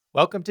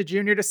Welcome to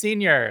Junior to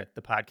Senior,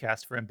 the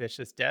podcast for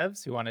ambitious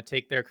devs who want to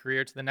take their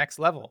career to the next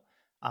level.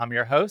 I'm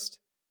your host,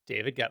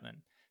 David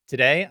Gutman.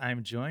 Today,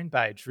 I'm joined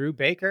by Drew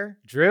Baker.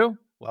 Drew,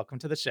 welcome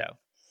to the show.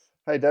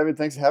 Hey, David,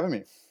 thanks for having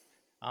me.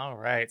 All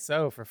right.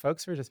 So, for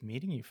folks who are just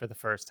meeting you for the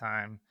first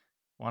time,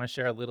 want to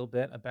share a little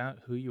bit about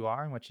who you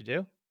are and what you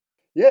do?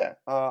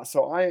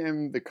 So I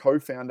am the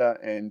co-founder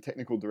and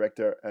technical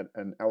director at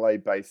an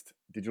LA-based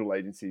digital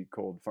agency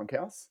called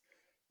Funkhouse,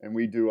 and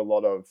we do a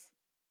lot of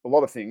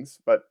things.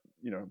 But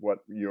what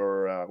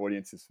your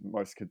audience is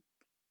most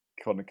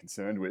kind of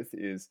concerned with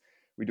is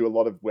we do a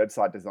lot of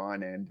website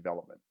design and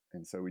development,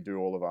 and so we do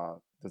all of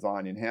our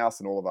design in-house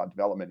and all of our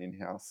development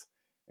in-house,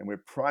 and we're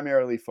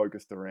primarily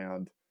focused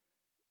around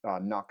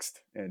Nuxt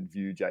and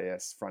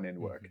Vue.js front-end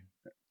work.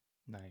 Mhm.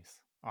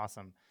 Nice.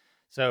 Awesome.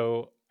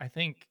 So, I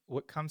think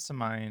what comes to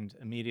mind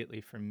immediately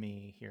for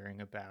me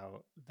hearing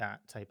about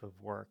that type of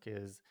work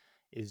is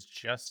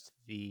just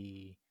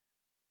the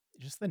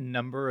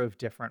number of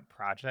different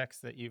projects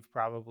that you've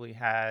probably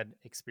had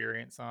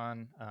experience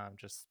on,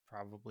 just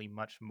probably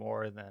much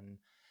more than,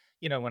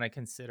 when I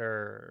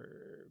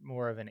consider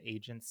more of an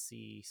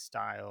agency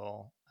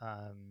style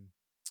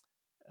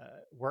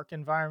work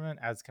environment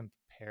as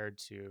compared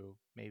to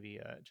maybe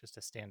just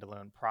a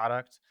standalone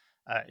product.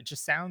 It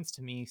just sounds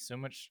to me so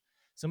much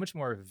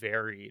more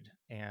varied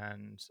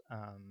and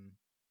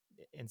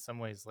in some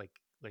ways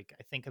like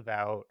I think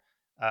about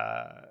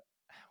uh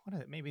what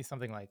is it, maybe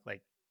something like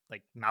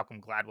Malcolm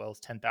Gladwell's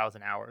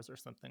 10,000 hours or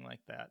something like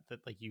that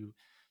like you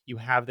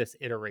have this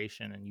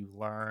iteration and you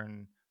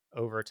learn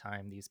over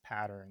time these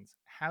patterns.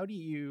 How do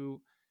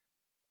you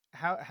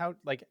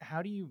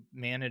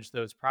manage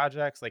those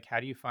projects? Like, how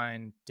do you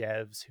find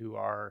devs who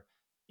are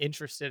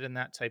interested in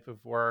that type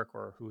of work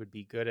or who would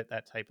be good at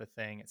that type of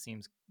thing? It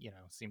seems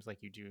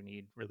like you do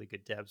need really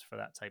good devs for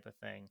that type of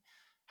thing.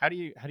 How do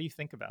you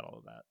think about all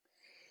of that?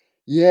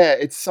 Yeah,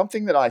 it's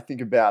something that I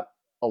think about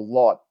a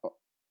lot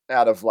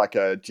out of like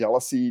a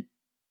jealousy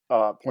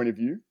point of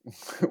view,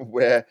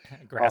 where uh,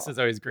 Grass is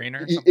always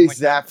greener, something like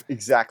that.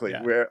 exactly,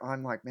 Yeah. where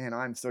I'm like, man,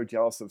 I'm so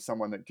jealous of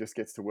someone that just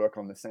gets to work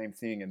on the same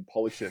thing and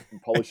polish it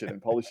and polish it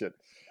and polish it,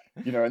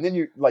 and then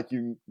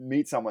you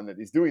meet someone that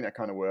is doing that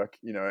kind of work,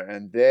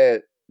 and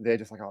they're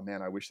just like, oh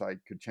man, I wish I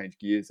could change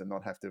gears and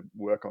not have to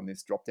work on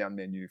this drop down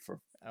menu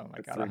for Oh my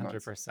for God, 3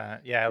 months.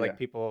 100%. Yeah, Yeah. like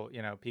people,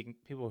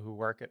 people who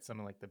work at some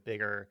of like the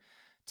bigger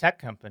tech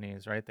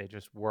companies, right? They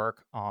just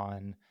work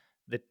on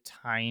the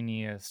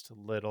tiniest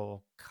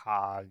little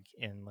cog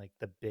in like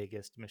the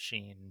biggest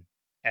machine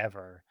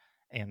ever.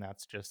 And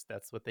that's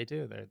what they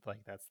do. They're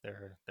like that's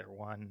their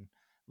one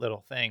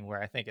little thing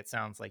where I think it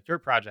sounds like your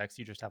projects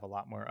you just have a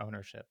lot more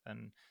ownership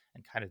and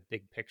kind of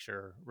big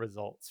picture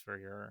results for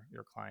your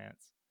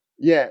clients.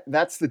 Yeah,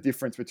 that's the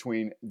difference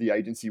between the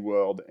agency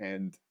world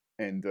and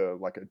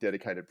like a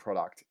dedicated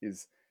product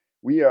is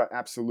we are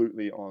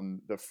absolutely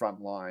on the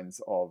front lines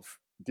of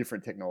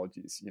different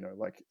technologies.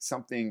 Like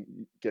something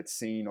gets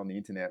seen on the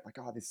internet, like,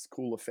 oh, this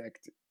cool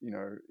effect,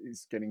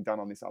 is getting done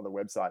on this other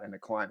website, and the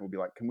client will be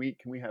like, can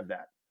we have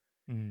that?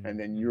 And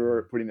then Mm-hmm.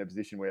 you're put in a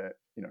position where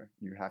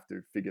you have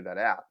to figure that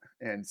out,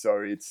 and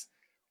so it's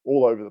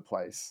all over the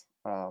place.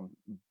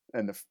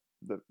 And the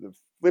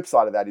flip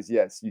side of that is,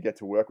 yes, you get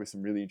to work with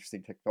some really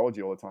interesting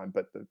technology all the time,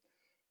 but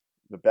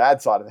the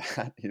bad side of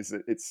that is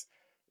that it's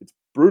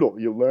brutal.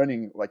 You're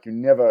learning like you're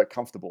never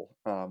comfortable,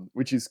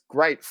 which is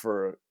great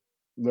for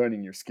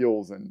learning your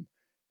skills and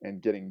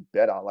getting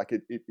better. Like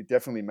it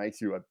definitely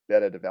makes you a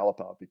better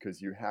developer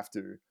because you have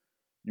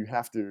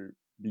to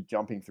be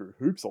jumping through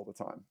hoops all the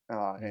time,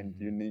 and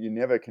Mm-hmm. you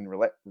never can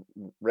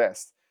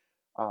rest.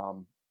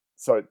 Um,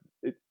 so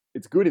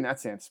it's good in that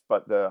sense,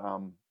 but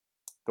the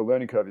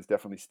learning curve is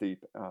definitely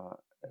steep.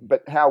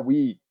 But how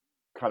we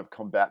kind of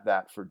combat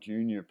that for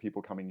junior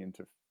people coming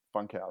into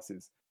Funkhouse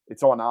is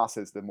it's on us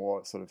as the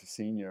more sort of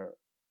senior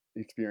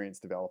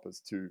experienced developers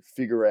to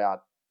figure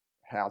out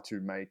how to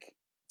make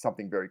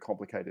something very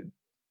complicated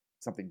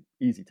something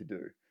easy to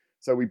do.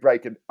 So we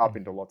break it up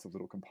into Mm-hmm. lots of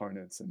little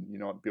components, and you're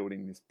not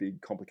building this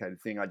big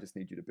complicated thing. I just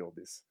need you to build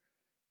this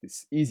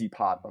easy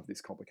part of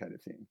this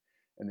complicated thing,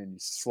 and then you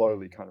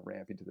slowly Mm-hmm. kind of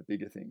ramp into the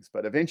bigger things.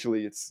 But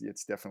eventually, it's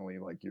definitely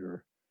like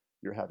you're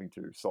having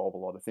to solve a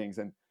lot of things,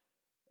 and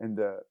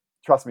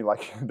trust me,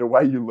 like the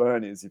way you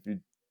learn is if you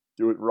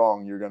do it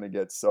wrong, you're going to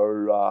get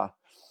so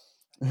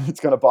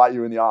it's going to bite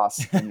you in the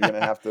ass, and you're going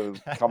to have to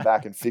come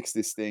back and fix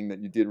this thing that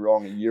you did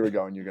wrong a year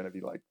ago, and you're going to be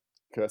like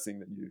cursing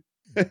that you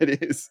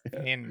it is.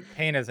 Yeah.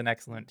 Pain is an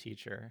excellent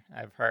teacher,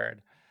 I've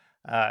heard.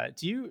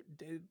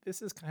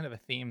 This is kind of a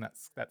theme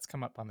that's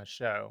come up on the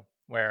show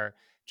where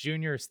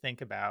juniors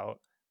think about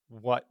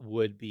what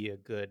would be a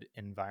good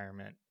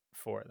environment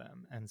for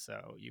them. And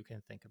so you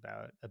can think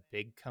about a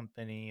big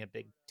company, a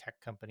big tech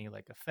company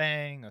like a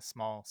Fang, a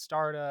small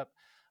startup,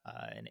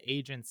 an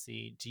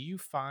agency. Do you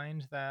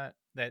find that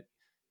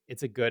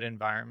it's a good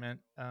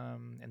environment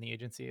in the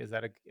agency? Is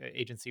that a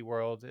agency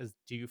world? Is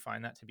Do you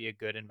find that to be a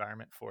good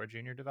environment for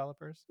junior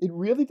developers? It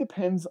really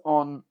depends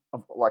on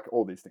like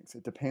all these things.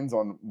 It depends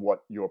on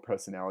what your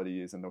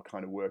personality is and the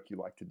kind of work you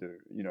like to do.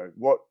 You know,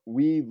 what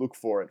we look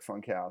for at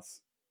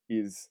Funkhouse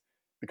is,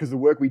 because the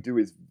work we do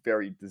is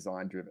very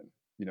design driven,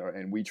 you know,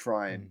 and we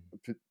try and Mm,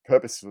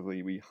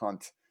 purposefully we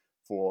hunt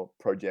for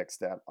projects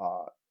that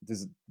are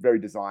very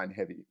design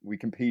heavy. We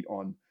compete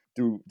on,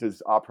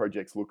 does our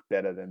projects look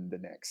better than the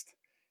next?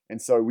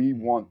 And so we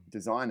want mm,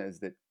 designers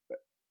that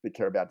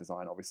care about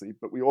design, obviously,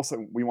 but we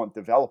want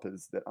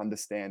developers that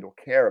understand or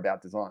care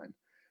about design.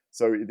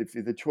 So if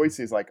the choice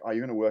is mhm, like, are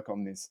you going to work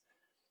on this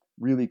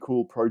really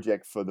cool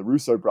project for the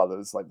Russo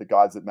brothers, like the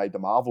guys that made the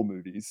Marvel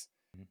movies,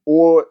 mhm,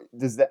 or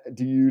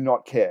do you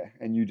not care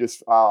and you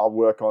just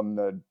work on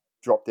the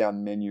drop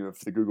down menu of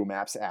the Google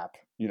Maps app?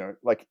 You know,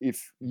 like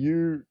if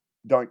mhm, you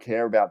don't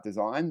care about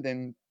design,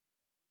 then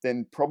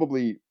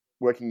probably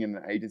working in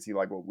an agency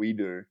like what we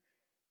do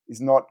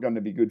is not going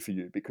to be good for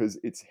you, because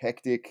it's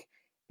hectic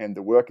and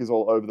the work is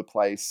all over the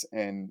place.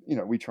 And you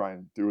know, we try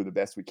and do the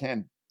best we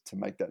can to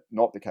make that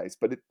not the case,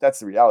 but that's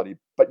the reality.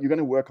 But you're going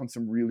to work on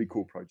some really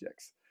cool mhm,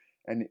 projects,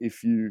 and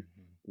if you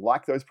mhm.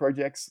 like those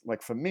projects,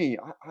 like for me,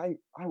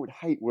 I would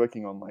hate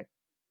working on, like,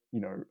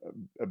 you know,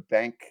 a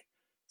bank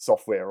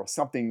software or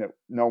something that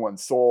no one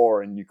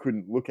saw and you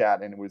couldn't look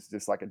at, and it was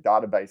just like a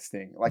database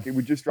thing. Like, it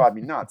would just drive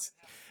me nuts.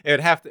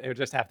 It would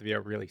just have to be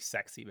a really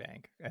sexy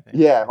bank, I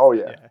think, Yeah, is oh the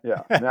yeah,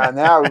 yeah. yeah.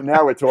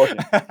 Now we're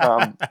talking.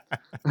 Man,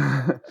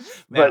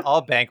 But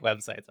all bank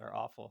websites are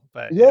awful,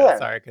 but yeah, yeah,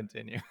 sorry,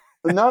 continue.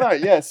 no,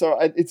 yeah. So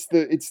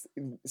it's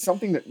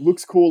something that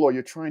looks cool, or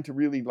you're trying to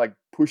really like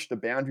push the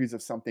boundaries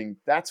of something.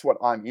 That's what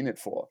I'm in it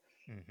for.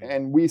 Mhm,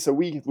 And we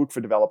look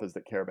for developers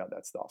that care about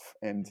that stuff.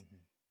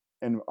 mhm,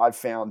 And I've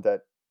found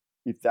that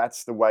if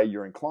that's the way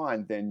you're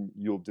inclined, then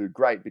you'll do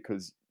great,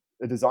 because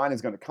a designer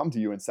is going to come to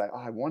you and say, oh,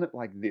 I want it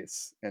like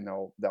this. And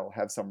they'll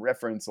have some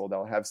reference, or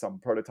they'll have some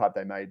prototype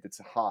they made that's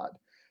hard.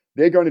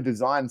 They're going to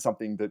design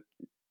something that,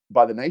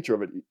 by the nature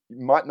of it,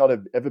 might not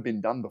have ever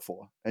been done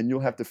before, and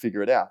you'll have mhm, to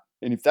figure it out.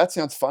 And if that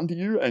sounds fun to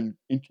you and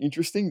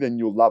interesting, then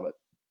you'll love it.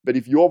 But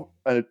if you're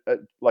mhm,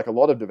 like a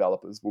lot of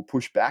developers will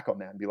push back on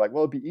that and be like,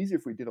 well, it'd be easier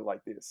if we did it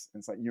like this.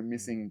 And it's like, you're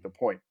missing the mhm.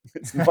 point.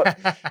 It's not,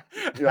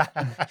 you know,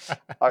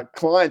 our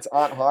clients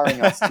aren't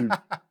hiring us to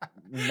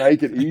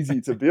make it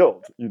easy to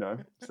build, you know?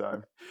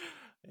 So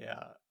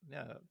Yeah,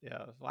 yeah,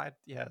 yeah. Why?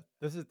 Yeah,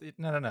 this is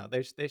no, no, no.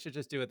 They should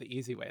just do it the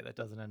easy way that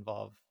doesn't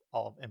involve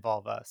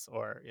us,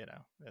 or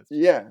it's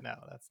just like yeah, no,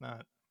 that's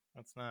not.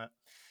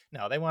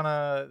 No, they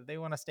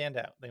wanna stand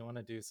out. They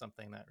wanna do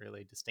something that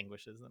really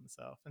distinguishes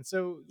themselves. And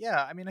so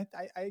yeah, I mean,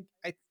 I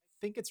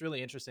think it's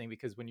really interesting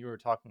because when you were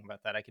talking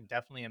about that, I can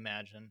definitely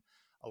imagine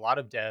a lot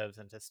of devs,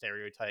 and to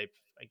stereotype,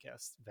 I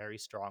guess, very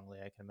strongly,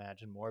 I can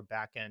imagine more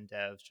back end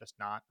devs just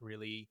not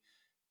really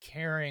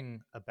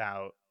caring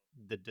about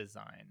the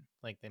design.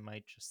 Like they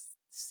might just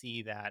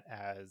see that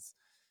as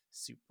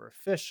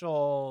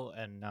superficial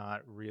and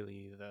not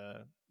really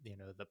the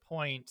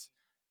point,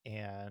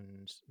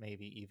 and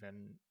maybe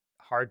even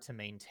hard to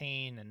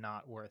maintain and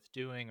not worth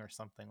doing or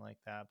something like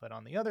that. But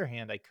on the other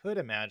hand, I could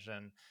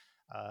imagine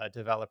a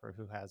developer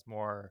who has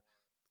more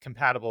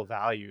compatible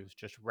values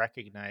just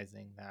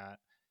recognizing that,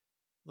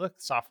 look,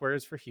 software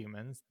is for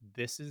humans.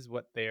 This is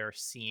what they're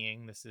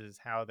seeing. This is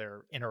how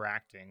they're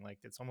interacting. Like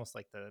it's almost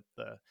like the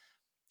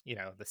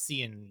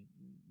see and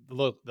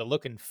the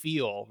look and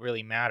feel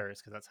really matters,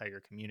 because that's how you're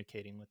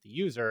communicating with the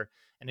user.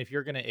 And if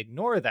you're going to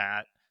ignore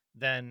that,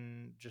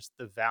 then just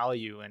the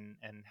value and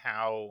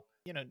how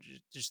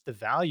just the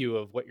value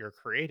of what you're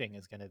creating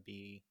is going to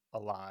be a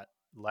lot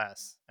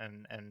less.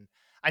 And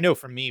I know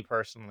for me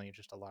personally,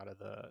 just a lot of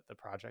the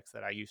projects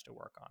that I used to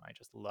work on, I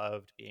just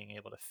loved being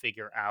able to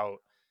figure out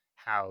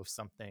how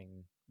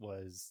something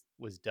was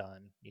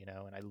done,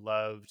 and I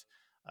loved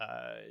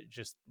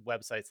just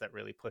websites that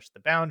really push the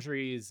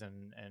boundaries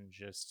and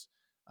just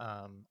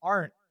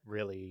aren't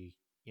really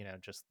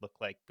just look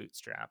like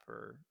Bootstrap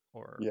or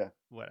yeah,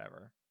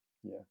 whatever.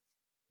 yeah.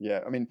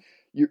 Yeah, I mean,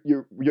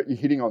 you're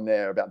hitting on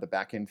there about the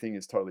back end thing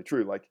is totally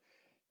true. Like,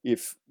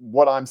 if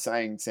what I'm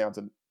saying sounds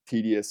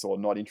tedious or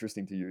not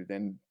interesting to you,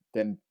 then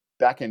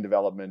back end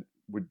development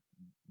would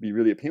be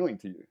really appealing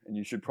to you, and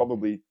you should Hmm.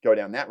 probably go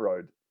down that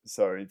road.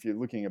 So if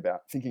you're thinking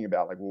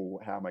about like, well,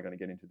 how am I going to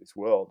get into this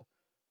world,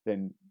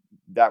 then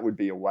that would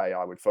be a way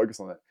I would focus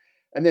on it.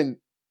 And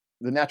then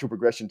the natural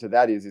progression to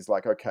that is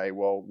like, okay,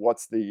 well,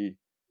 what's the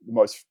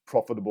most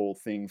profitable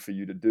thing for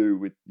you to do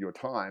with your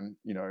time?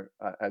 You know,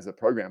 as a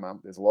programmer,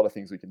 there's a lot of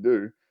things we can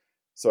do.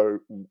 So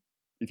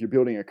if you're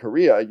building a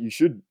career, you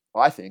should,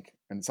 I think,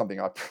 and something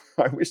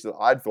I wish that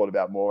I'd thought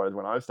about more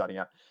when I was starting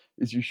out,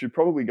 is you should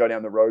probably go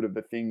down the road of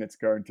the thing that's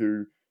going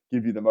to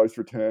give you the most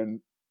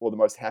return or the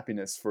most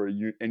happiness for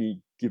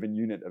any given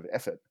unit of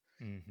effort.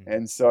 Hmm.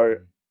 And so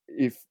Hmm.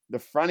 if the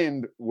front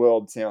end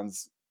world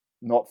sounds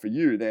not for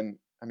you, then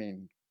I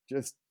mean,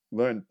 just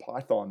learn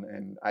Python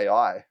and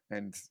AI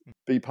and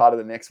be part of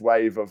the next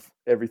wave of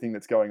everything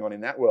that's going on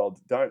in that world.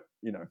 Don't,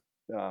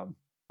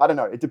 I don't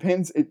know. It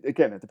depends.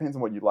 Again, it depends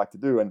on what you'd like to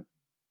do. And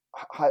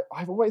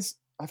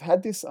I've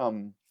had this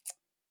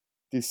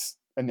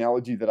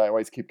analogy that I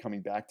always keep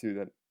coming back to,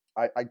 that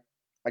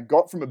I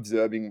got from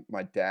observing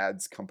my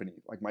dad's company.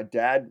 Like, my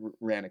dad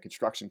ran a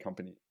construction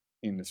company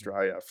in Mhm.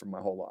 Australia for my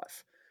whole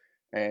life.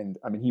 And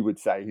I mean, he would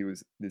say he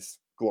was this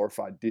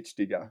glorified ditch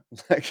digger.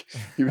 Like,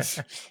 he was,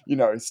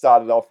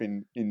 started off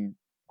in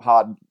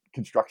hard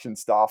construction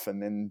stuff,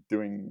 and then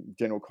doing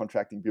general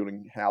contracting,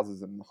 building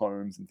houses and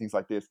homes and things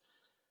like this.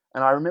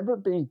 And I remember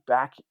being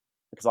back,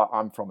 because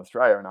I'm from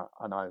Australia,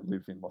 and I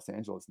live in Los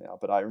Angeles now.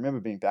 But I remember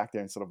being back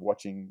there and sort of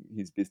watching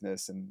his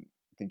business and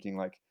thinking,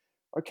 like,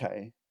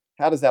 okay,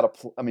 how does that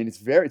apply? I mean,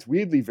 it's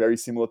weirdly very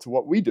similar to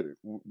what we do.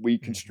 We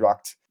Mhm.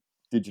 construct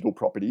digital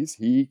properties.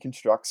 He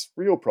constructs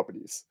real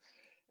properties.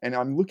 And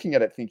I'm looking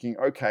at it thinking,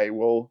 okay,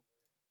 well,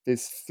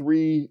 there's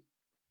three,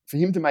 for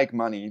him to make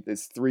money,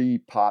 there's three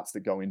parts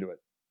that go into it.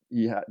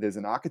 There's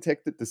an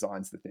architect that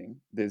designs the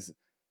thing. There's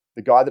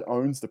the guy that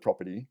owns the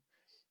property,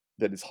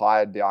 that has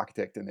hired the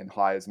architect and then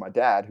hires my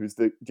dad, who's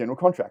the general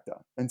contractor.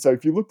 And so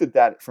if you looked at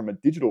that from a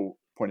digital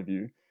point of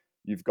view,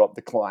 you've got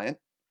the client,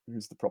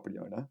 who's the property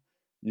owner.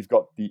 You've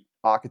got the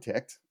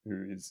architect,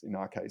 who is, in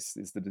our case,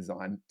 is the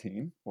design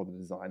team or the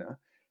designer.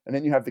 And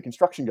then you have the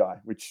construction guy,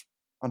 which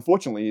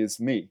unfortunately is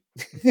me.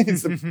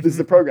 Is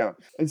the programmer.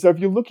 And so if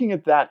you're looking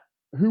at that,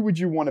 who would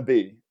you want to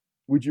be?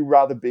 Would you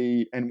rather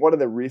be, and what are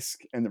the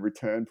risk and the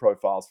return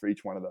profiles for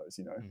each one of those?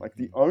 Like,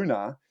 the Mhm.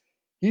 owner,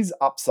 his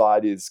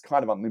upside is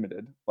kind of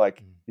unlimited.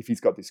 Like, Mm. if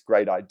he's got this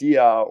great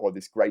idea or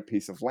this great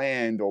piece of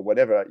land or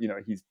whatever,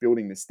 he's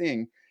building this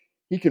thing,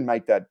 he can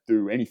make that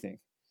do anything.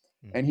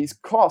 And his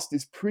Mhm. cost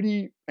is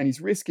and his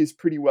risk is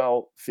pretty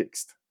well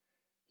fixed.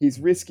 His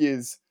Mhm. risk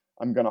is,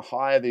 I'm going to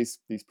hire these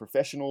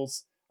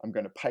professionals, I'm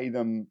going to pay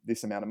them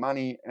this amount of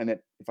money, and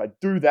if I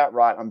do that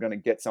right, I'm going to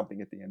get something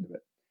at the end of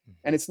it.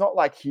 And Mhm. it's not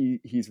like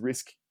his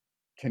risk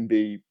can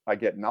be, I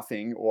get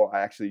nothing, or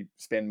I actually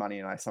spend money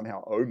and I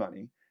somehow owe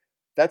money.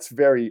 That's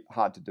very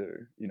hard to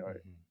do.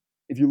 Mhm.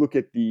 If you look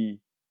at the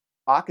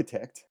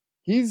architect,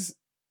 his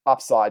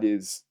upside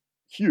is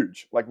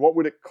huge. Like, what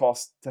would it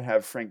cost to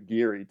have Frank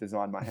Gehry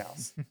design my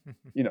house?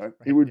 It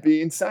Right. would Yeah.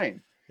 be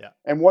insane. Yeah.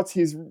 And what's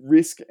his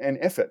risk and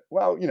effort?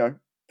 Well,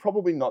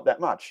 probably not that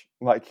much.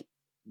 Like,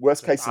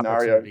 worst Just case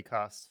scenario, opportunity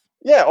cost.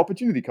 yeah,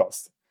 opportunity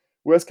cost.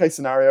 Worst case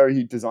scenario,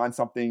 he designed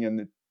something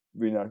and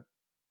you know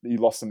he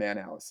lost some man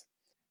hours.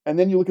 And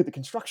then you look at the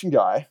construction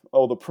guy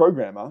or the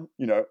programmer,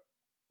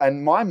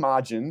 and my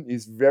margin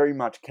is very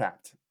much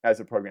capped as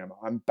a programmer.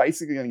 I'm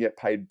basically going to get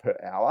paid per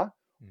hour,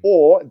 Mhm.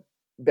 or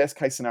best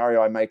case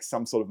scenario, I make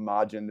some sort of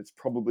margin that's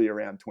probably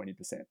around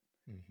 20%.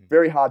 Mhm.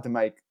 Very hard to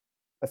make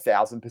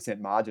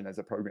 1,000% margin as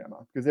a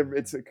programmer, because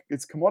Mhm.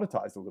 it's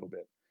commoditized a little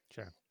bit.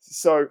 Sure.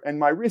 So, and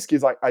my risk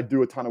is, like, I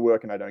do a ton of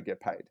work and I don't get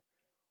paid.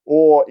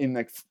 Or in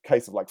the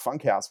case of, like,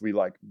 Funkhouse, we,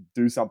 like,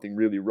 do something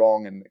really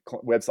wrong and the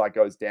website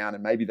goes down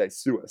and maybe they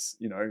sue us,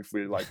 if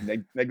we're, like,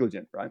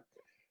 negligent, right?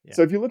 Yeah.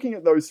 So if you're looking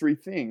at those three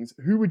things,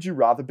 who would you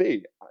rather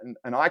be?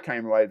 And I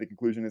came away, the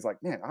conclusion is,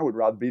 like, man, I would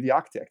rather be the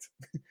architect.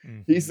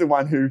 He's Mhm. the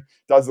one who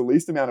does the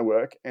least amount of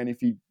work, and if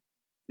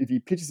he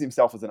pitches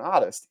himself as an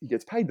artist, he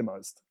gets paid the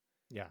most.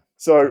 Yeah.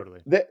 So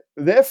Totally.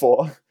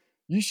 therefore,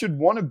 you should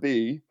want to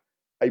be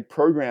a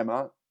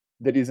programmer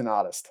that is an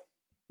artist,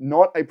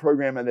 not a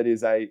programmer that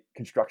is a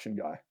construction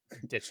guy,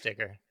 Ditch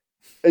digger.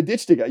 a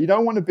ditch digger. You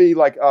don't want to be,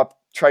 like,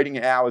 up trading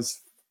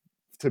hours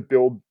to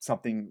build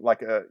something,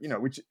 like,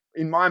 which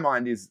in my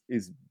mind is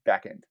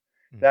back end.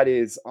 That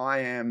Mhm. is, I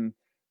am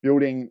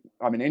building.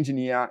 I'm an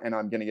engineer, and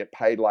I'm going to get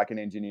paid like an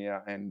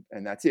engineer, and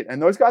that's it.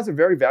 And those guys are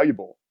very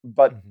valuable,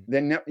 but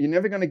Mhm. you're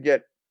never going to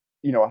get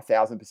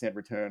 1,000%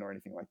 return or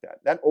anything like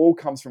that. That all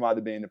comes from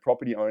either being the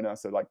property owner,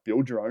 so, like,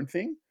 build your own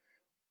thing,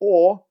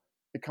 or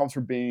it comes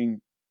from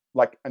being,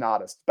 like, an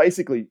artist.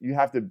 Basically, you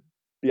have to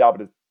be able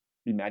to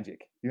be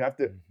magic. You have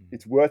to. Mhm.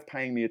 It's worth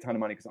paying me a ton of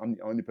money because I'm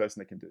the only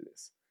person that can do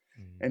this.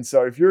 And Mhm.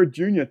 so if you're a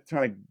junior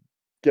trying to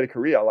get a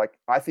career, like,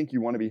 I think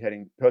you want to be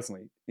heading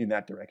personally in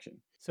that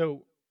direction.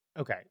 So,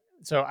 okay.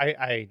 So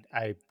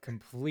I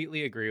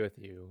completely agree with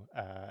you,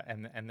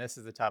 and this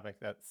is a topic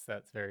that's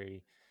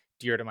very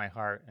dear to my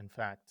heart. In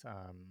fact,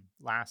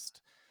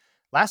 last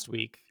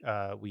week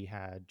we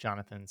had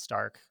Jonathan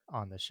Stark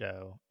on the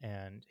show,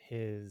 and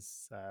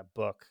his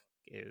book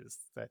is,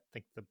 I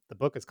think the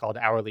book is called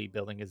 "Hourly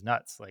Building Is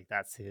Nuts." Like,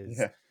 that's his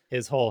Yeah.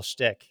 his whole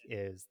shtick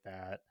is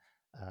that,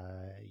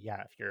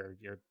 yeah, if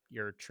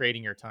you're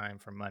trading your time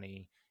for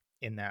money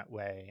in that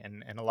way,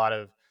 and a lot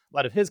of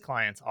his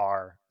clients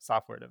are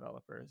software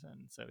developers,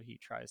 and so he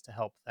tries to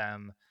help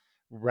them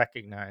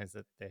recognize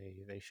that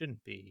they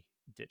shouldn't be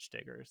ditch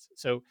diggers.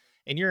 So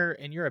in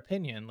your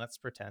opinion, let's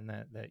pretend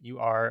that you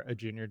are a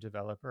junior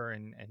developer,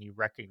 and you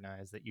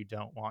recognize that you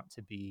don't want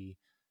to be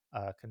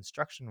a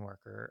construction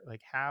worker.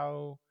 Like,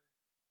 how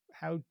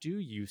do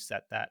you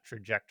set that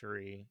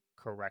trajectory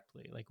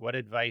correctly? Like, what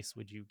advice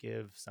would you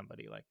give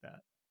somebody like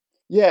that?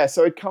 Yeah,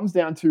 so it comes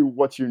down to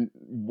what do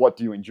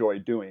you enjoy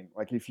doing?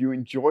 Like, if you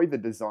enjoy the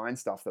design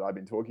stuff that I've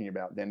been talking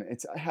about, then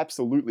it's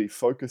absolutely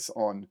focus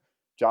on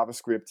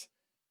JavaScript,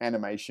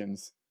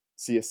 animations.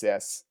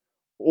 CSS,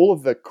 all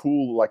of the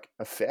cool like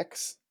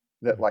effects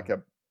that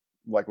Mhm.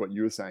 like what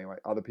you were saying, like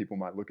other people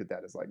might look at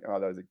that as like, oh,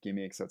 those are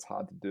gimmicks, so it's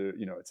hard to do,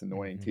 it's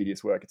annoying, Mhm.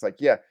 tedious work. It's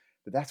like, yeah,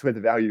 but that's where the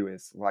value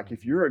is. Like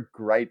if Mhm. you're a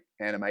great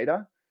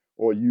animator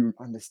or you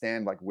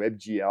understand like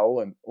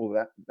WebGL and all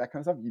that kind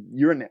of stuff,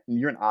 you're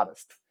an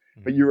artist,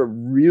 but you're a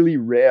Mhm. really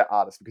rare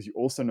artist because you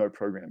also know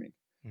programming.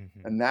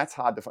 Mhm. And that's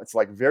hard to find. It's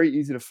like very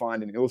easy to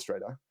find an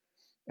illustrator,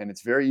 and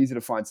it's very easy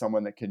to find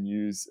someone that can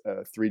use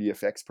a 3D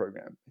effects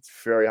program. It's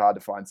very hard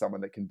to find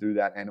someone that can do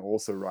that and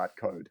also write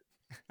code.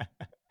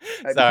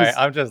 Sorry, Because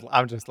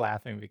I'm just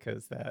laughing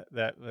because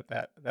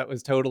that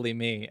was totally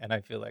me, and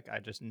I feel like I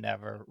just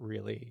never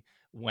really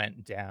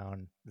went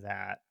down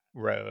that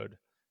road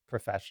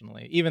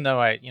professionally. Even though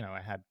I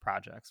had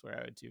projects where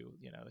I would do,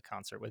 the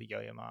concert with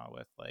Yo-Yo Ma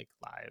with like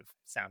live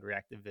sound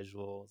reactive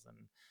visuals, and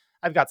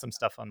I've got some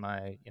stuff on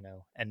my,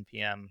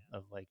 NPM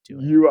of like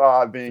doing you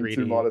are being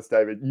too 3D. modest,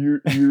 David. You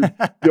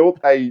built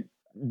a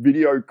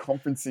video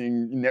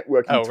conferencing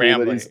networking Oh,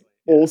 tool that is Rambly.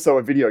 Yeah. also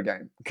a video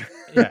game.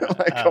 Yeah,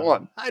 Like, come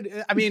on.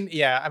 I mean,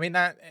 yeah, I mean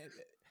that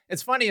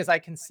it's funny as I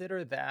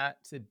consider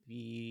that to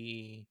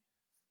be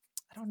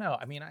I don't know.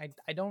 I mean,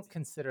 I don't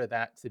consider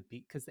that to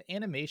be because the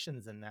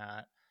animations in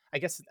that, I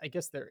guess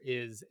there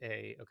is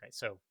a okay,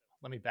 so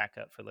let me back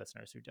up for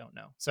listeners who don't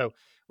know. So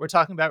we're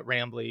talking about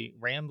Rambly.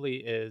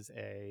 Rambly is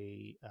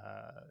a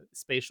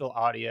spatial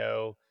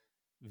audio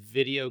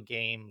video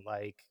game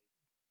like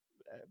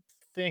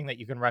thing that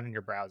you can run in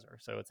your browser.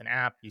 So it's an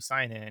app, you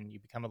sign in, you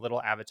become a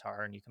little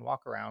avatar, and you can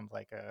walk around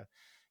like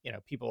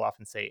people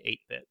often say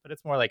 8-bit, but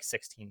it's more like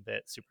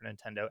 16-bit Super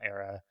Nintendo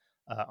era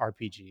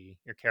RPG.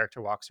 Your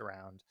character walks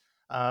around.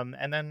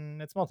 And then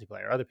it's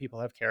multiplayer. Other people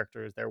have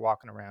characters, they're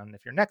walking around. And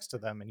if you're next to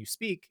them and you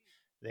speak,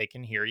 they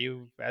can hear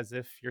you as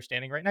if you're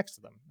standing right next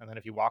to them. And then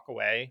if you walk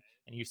away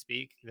and you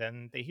speak,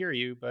 then they hear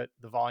you, but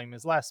the volume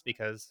is less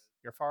because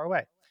you're far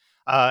away.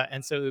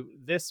 And so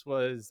this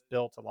was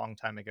built a long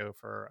time ago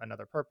for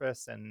another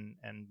purpose, and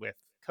with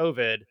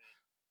COVID,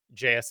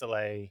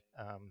 JSLA,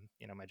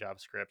 my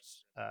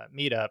JavaScript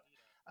meetup,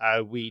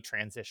 we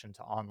transitioned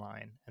to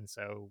online, and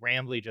so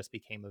Rambly just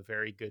became a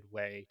very good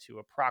way to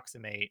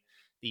approximate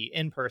the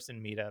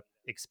in-person meetup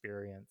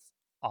experience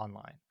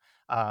online.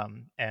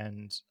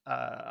 And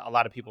a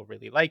lot of people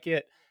really like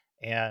it,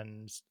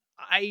 and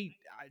I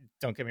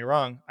don't get me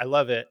wrong, I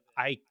love it.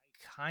 I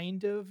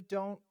kind of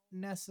don't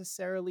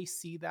necessarily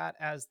see that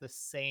as the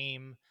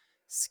same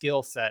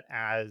skill set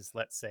as,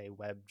 let's say,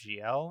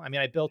 WebGL. I mean,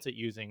 I built it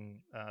using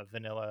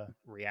vanilla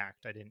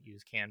React. I didn't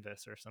use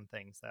Canvas or some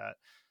things that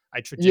I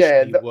Yeah,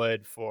 traditionally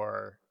would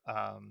for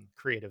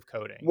creative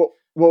coding.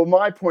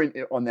 my point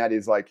on that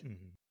is like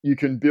Mhm. you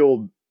can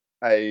build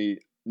a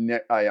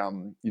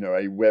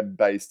a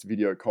web-based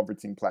video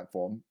conferencing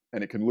platform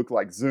and it can look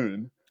like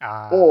Zoom,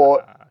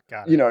 or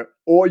Got it.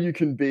 or you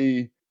can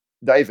be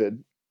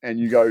David and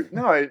you go,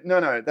 no, no,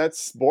 no,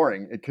 that's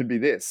boring. It could be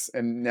this,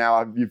 and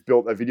now you've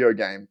built a video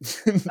game,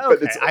 but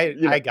Okay, it's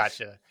I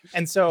gotcha.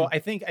 And so I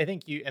think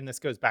you, and this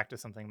goes back to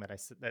something that I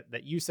said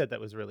that you said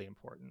that was really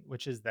important,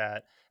 which is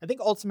that I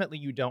think ultimately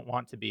you don't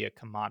want to be a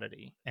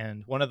commodity.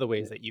 And one of the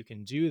ways yeah, that you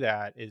can do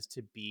that is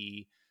to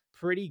be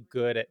pretty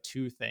good at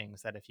two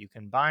things that if you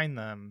combine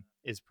them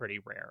is pretty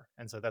rare.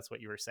 And so that's what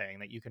you were saying,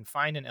 that you can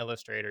find an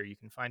illustrator, you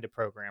can find a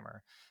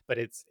programmer, but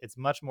it's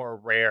much more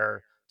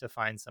rare to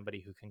find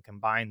somebody who can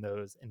combine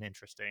those in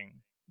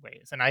interesting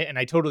ways. And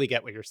I totally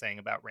get what you're saying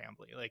about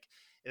Rambly. Like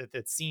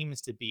it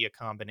seems to be a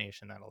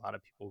combination that a lot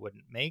of people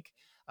wouldn't make.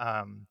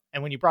 And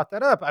when you brought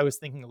that up, I was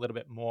thinking a little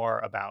bit more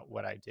about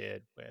what I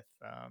did with,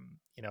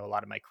 a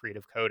lot of my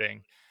creative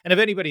coding. And if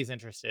anybody's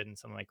interested in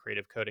some of my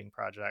creative coding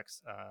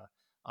projects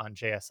on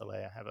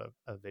JSLA, I have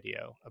a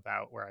video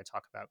about where I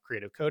talk about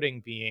creative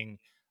coding being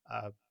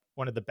uh,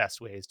 one of the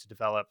best ways to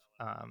develop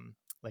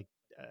like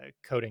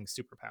coding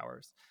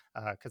superpowers.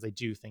 Because I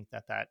do think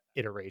that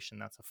iteration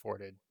that's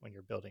afforded when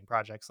you're building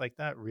projects like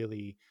that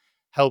really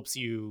helps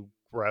you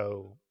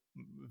grow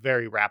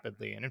very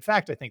rapidly. And in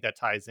fact, I think that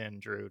ties in,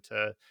 Drew,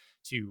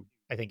 to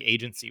I think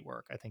agency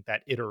work. I think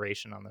that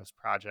iteration on those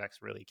projects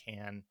really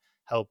can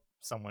help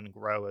someone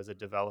grow as a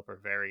developer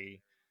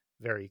very,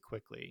 very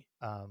quickly.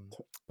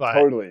 But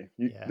totally.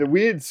 The yeah.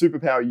 weird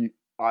superpower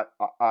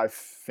I've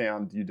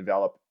found you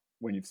develop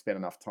when you've spent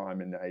enough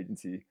time in the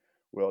agency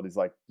world is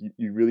like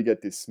you really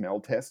get this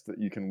smell test that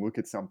you can look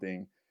at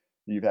something,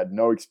 you've had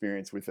no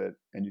experience with it,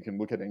 and you can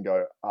look at it and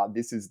go,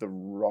 this is the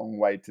wrong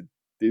way to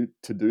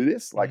do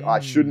this. Like I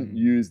shouldn't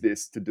use Mm.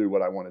 this to do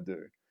what I want to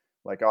do.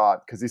 Like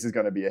because this is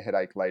going to be a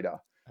headache later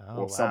Oh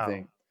or wow,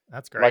 something.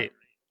 that's Like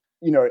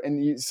great.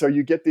 and so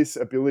you get this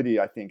ability,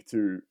 I think,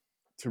 to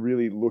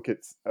really look at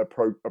a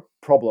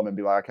problem and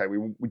be like, okay,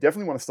 we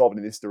definitely want to solve it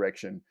in this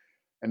direction,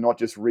 and not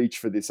just reach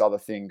for this other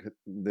thing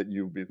that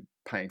you'll be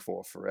paying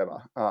for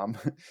forever.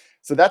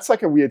 So that's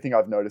like a weird thing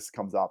I've noticed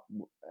comes up,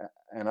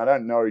 and I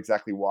don't know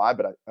exactly why,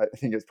 but I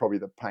think it's probably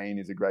the pain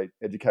is a great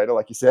educator,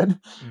 like you said.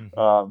 Hmm.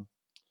 Um,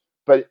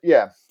 but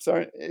yeah,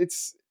 so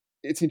it's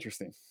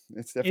interesting.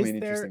 It's definitely Is an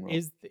there interesting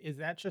role. is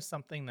that just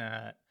something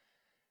that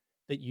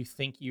you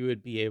think you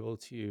would be able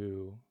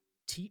to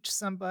teach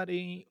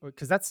somebody, or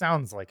because that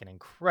sounds like an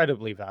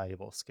incredibly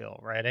valuable skill,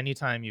 right?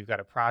 Anytime you've got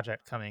a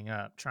project coming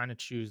up, trying to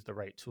choose the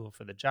right tool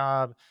for the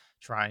job,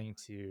 trying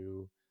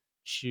to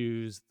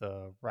choose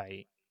the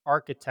right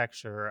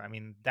architecture, I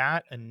mean,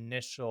 that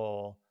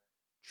initial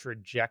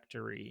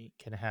trajectory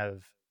can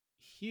have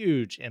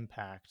huge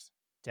impact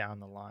down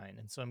the line.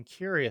 And so I'm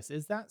curious,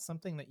 is that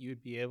something that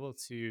you'd be able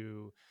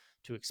to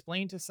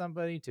explain to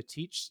somebody, to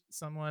teach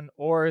someone,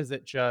 or is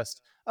it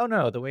just, oh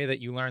no, the way that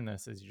you learn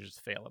this is you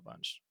just fail a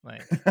bunch?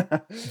 Like,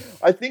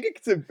 I think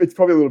it's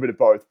probably a little bit of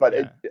both, but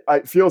yeah.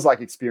 it feels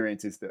like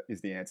experience is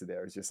the answer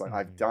there. It's just like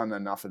I've Mhm. done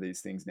enough of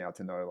these things now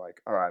to know,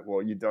 like, all right,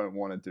 well, you don't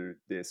want to do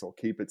this or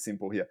keep it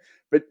simple here.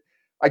 But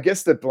I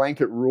guess the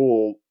blanket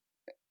rule,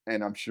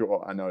 and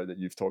I know that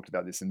you've talked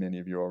about this in many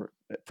of your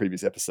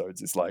previous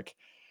episodes, is like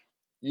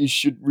you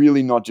should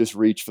really not just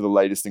reach for the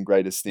latest and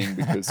greatest thing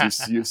because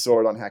you saw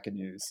it on Hacker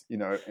News,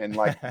 and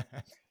like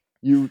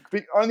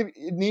only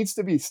it needs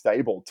to be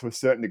stable to a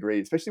certain degree,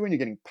 especially when you're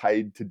getting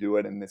paid to do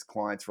it and there's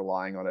clients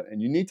relying on it.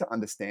 And you need to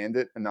understand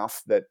it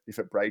enough that if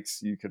it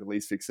breaks, you could at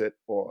least fix it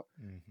or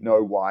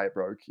know Mhm. why it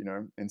broke.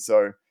 And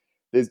so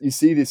you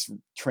see this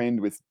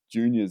trend with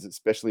juniors,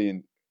 especially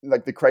in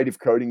like the creative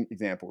coding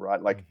example,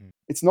 right? Like Mhm.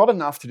 it's not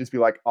enough to just be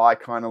like, I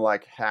kind of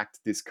like hacked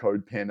this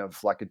code pen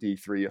of like a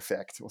D3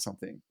 effect or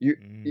something.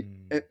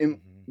 Mm. And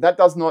Mhm. that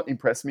does not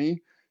impress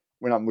me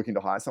when I'm looking to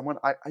hire someone.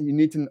 I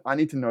need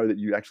to know that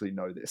you actually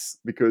know this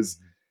because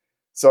Mhm.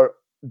 so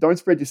don't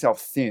spread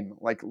yourself thin.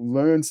 Like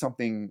learn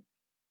something,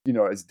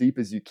 as deep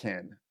as you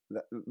can.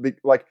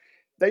 Like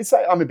they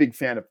say, I'm a big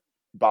fan of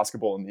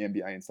basketball and the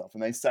NBA and stuff,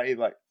 and they say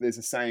like there's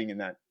a saying in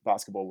that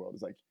basketball world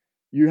is like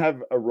you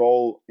have a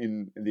role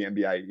in the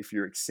NBA if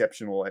you're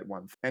exceptional at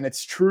one, and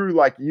it's true.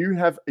 Like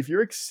if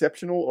you're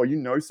exceptional or you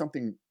know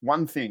something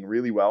one thing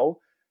really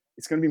well,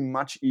 it's going to be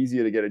much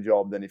easier to get a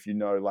job than if you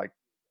know like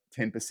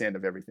 10%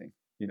 of everything.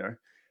 You know,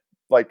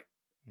 like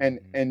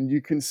Mhm. and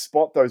you can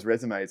spot those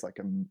resumes like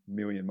a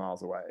million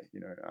miles away.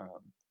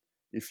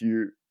 If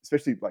you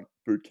especially like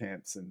boot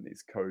camps and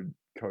these code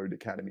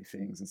academy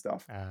things and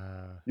stuff,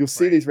 you'll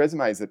see Right. these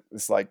resumes that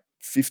it's like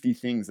 50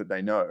 things that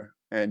they know,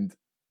 and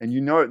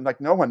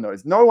like no one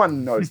knows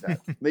that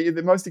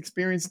the most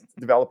experienced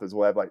developers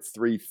will have like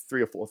three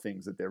or four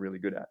things that they're really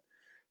good at.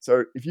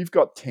 So if you've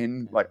got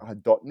 10 like Yeah.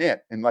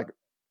 .net and like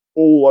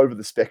all over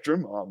the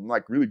spectrum, I'm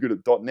like really good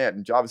at .net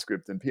and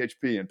JavaScript and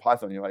PHP and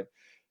Python, you're like,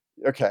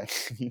 okay,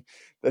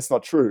 that's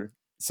not true.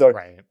 So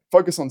Right.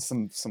 focus on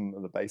some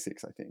of the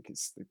basics. I think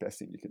is the best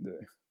thing you can do.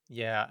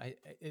 Yeah,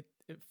 it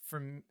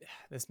from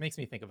this makes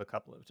me think of a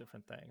couple of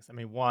different things. I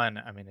mean, one,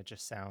 I mean, it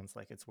just sounds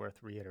like it's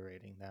worth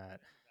reiterating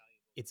that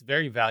it's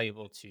very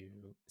valuable to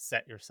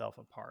set yourself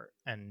apart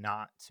and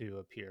not to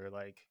appear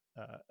like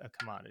a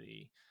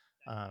commodity.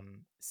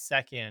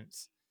 Second,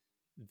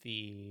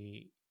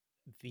 the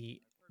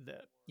the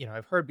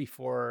I've heard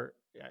before.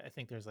 I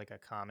think there's like a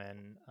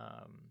common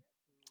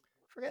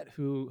forget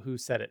who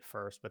said it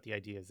first, but the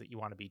idea is that you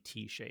want to be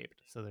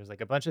T-shaped. So there's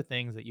like a bunch of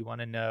things that you want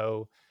to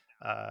know,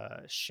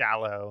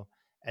 shallow,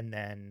 and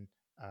then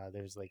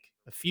there's like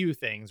a few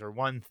things or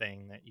one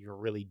thing that you're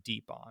really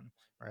deep on,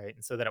 right?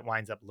 And so that it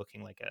winds up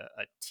looking like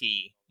a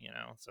T,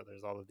 So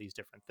there's all of these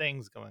different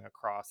things going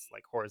across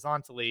like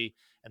horizontally,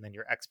 and then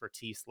your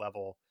expertise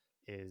level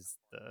is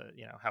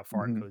how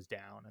far it Hmm. goes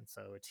down. And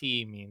so a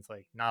T means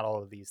like not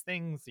all of these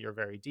things you're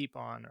very deep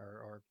on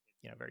or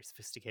very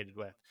sophisticated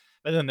with,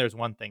 but then there's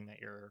one thing that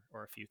you're,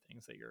 or a few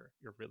things that you're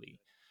really,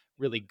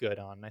 really good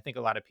on. And I think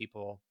a lot of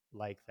people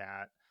like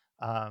that.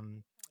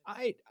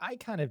 I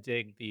kind of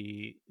dig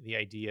the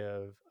idea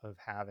of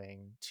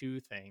having two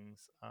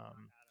things.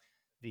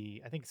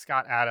 I think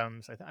Scott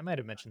Adams. I might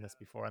have mentioned this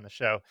before on the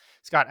show.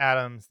 Scott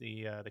Adams,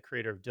 the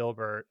creator of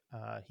Dilbert,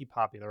 he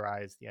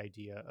popularized the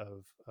idea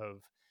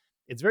of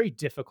it's very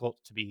difficult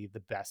to be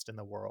the best in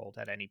the world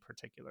at any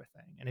particular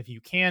thing, and if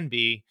you can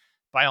be,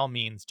 by all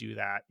means, do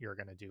that. You're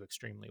going to do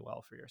extremely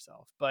well for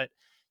yourself, but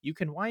you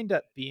can wind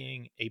up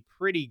being a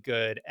pretty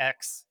good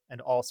X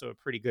and also a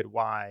pretty good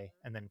Y,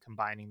 and then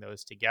combining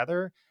those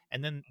together,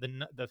 and then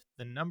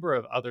the number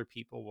of other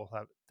people will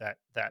have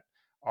that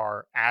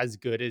are as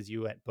good as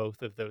you at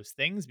both of those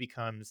things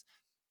becomes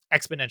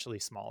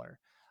exponentially smaller.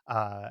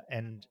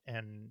 And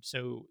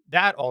so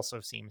that also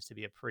seems to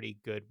be a pretty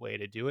good way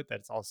to do it.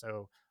 That's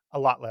also a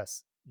lot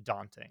less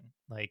daunting.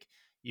 Like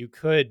you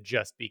could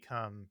just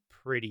become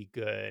pretty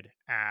good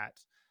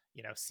at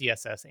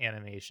CSS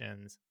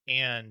animations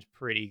and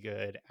pretty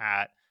good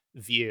at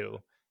Vue,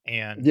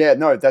 and Yeah,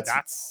 no, that's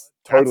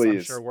totally I'm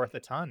is. sure worth a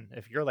ton.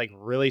 If you're like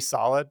really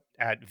solid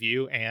at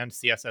Vue and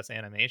CSS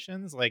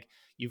animations, like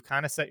you've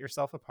kind of set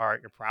yourself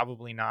apart. You're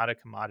probably not a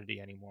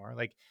commodity anymore.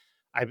 Like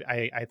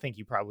I think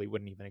you probably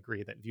wouldn't even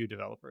agree that Vue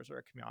developers are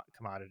a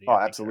commodity. Oh, I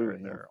think they're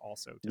absolutely. Yeah, they're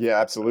also yeah,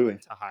 difficult absolutely.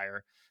 to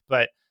hire.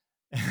 But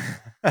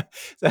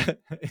so,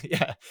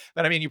 yeah,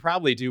 but I mean, you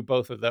probably do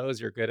both of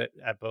those. You're good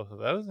at both of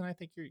those, and I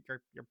think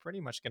you're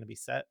pretty much going to be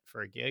set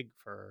for a gig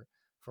for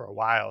a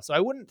while. So I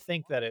wouldn't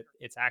think that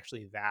it's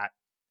actually that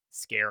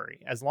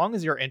scary as long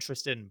as you're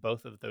interested in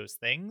both of those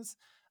things.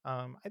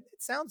 It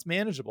sounds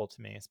manageable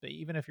to me, but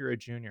even if you're a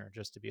junior,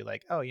 just to be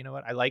like, oh, you know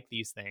what, I like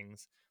these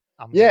things.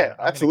 Yeah, I'm gonna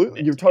absolutely.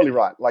 commit You're to totally getting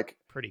right. Like,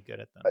 pretty good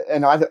at them.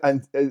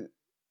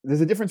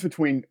 there's a difference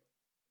between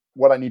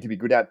what I need to be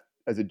good at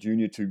as a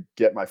junior to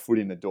get my foot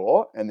in the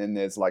door, and then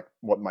there's like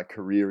what my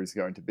career is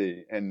going to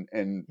be. And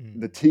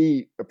the Mm,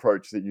 T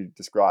approach that you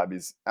describe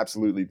is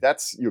absolutely, mhm,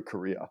 that's your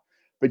career.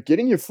 But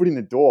getting your foot in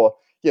the door,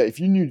 yeah, if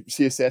you knew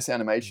CSS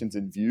animations mhm.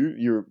 and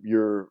Vue,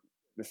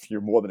 if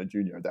you're more than a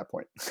junior at that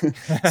point.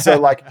 So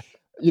like,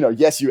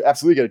 yes, you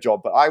absolutely get a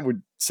job, but I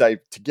would say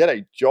to get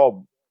a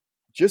job,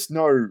 just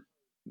know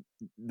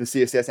the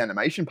CSS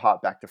animation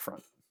part back to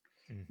front.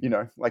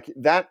 Mhm. Like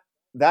that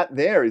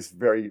there is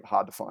very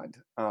hard to find.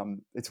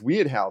 It's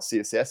weird how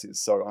CSS is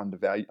so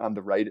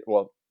underrated.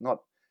 Well, not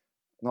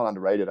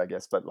underrated, I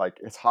guess, but like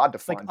it's hard to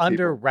It's like find people.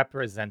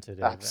 underrepresented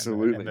in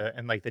Absolutely.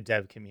 like the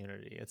dev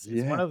community. It's one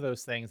Yeah. of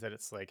those things that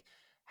it's like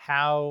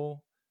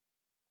how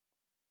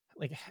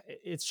like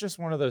it's just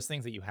one of those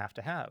things that you have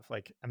to have.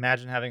 Like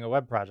imagine having a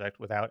web project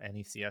without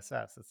any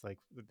CSS. It's like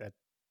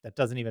that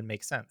doesn't even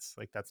make sense.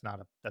 Like that's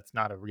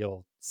not a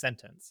real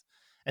sentence.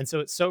 And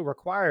so it's so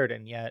required,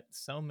 and yet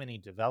so many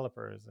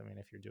developers, I mean,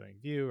 if you're doing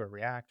Vue or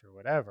React or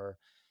whatever,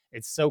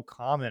 it's so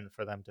common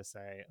for them to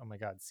say, "Oh my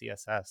god,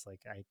 CSS,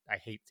 like I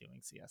hate doing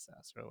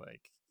CSS," or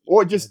like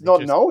Or you know, just they not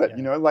just know it.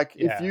 yeah. Like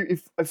Yeah.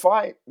 if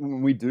I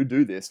when we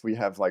do this, we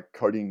have like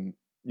coding,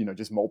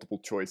 just multiple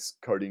choice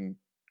coding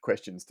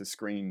questions to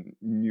screen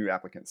new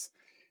applicants.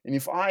 And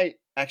if I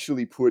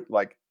actually put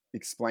like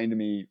explain to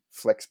me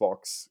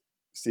Flexbox,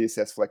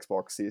 CSS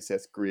Flexbox,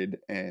 CSS Grid,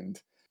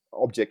 and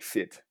Object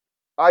Fit,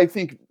 I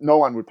think no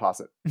one would pass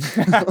it.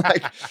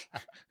 Like,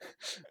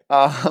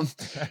 um,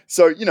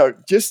 so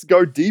just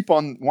go deep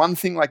on one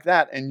thing like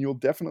that, and you'll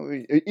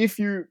definitely, if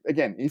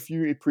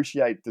you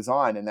appreciate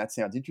design and that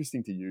sounds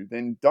interesting to you,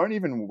 then don't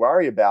even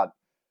worry about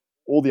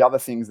all the other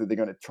things that they're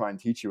going to try and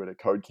teach you at a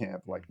code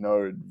camp, like Mhm.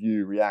 Node,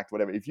 Vue, React,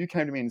 whatever. If you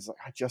came to me and it's like,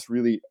 I just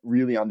really,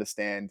 really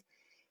understand,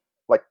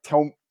 like,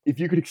 if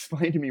you could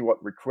explain to me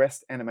what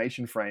request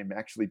animation frame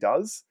actually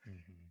does,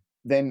 Mhm.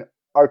 then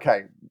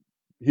okay,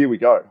 here we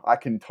go. I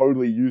can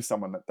totally use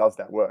someone that does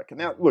that work. And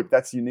now, Mhm. look,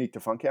 that's unique to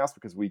Funkhouse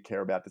because we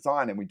care about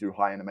design and we do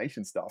high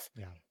animation stuff.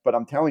 Yeah. But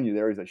I'm telling you,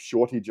 there is a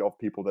shortage of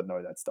people that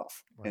know that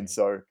stuff. And Right.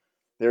 so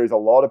there is a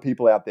lot of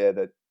people out there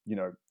that,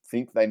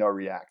 think they know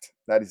React.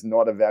 That is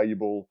not a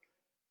valuable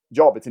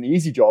job. It's an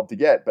easy job to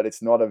get, but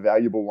it's not a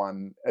valuable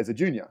one as a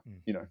junior.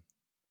 Mhm.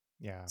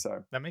 Yeah,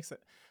 So, that makes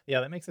it.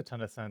 Yeah, that makes a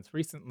ton of sense.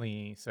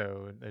 Recently,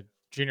 so the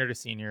junior to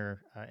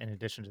senior, in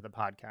addition to the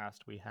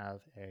podcast, we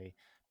have a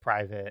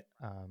private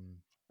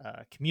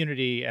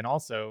community and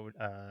also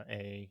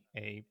a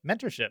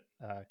mentorship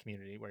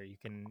community where you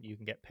can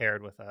get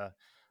paired with a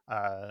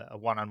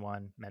one on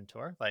one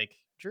mentor like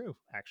Drew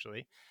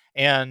actually,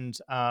 and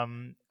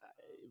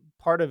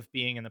part of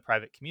being in the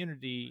private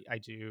community, I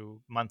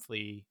do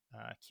monthly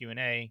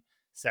Q&A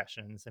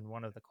sessions, and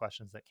one of the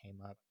questions that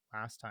came up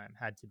last time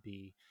had to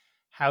be,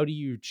 how do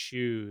you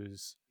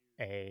choose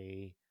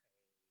a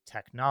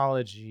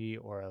technology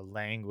or a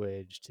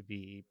language to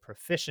be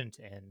proficient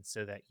in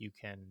so that you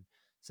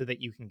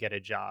can get a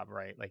job,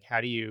 right? Like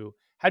how do you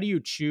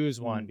choose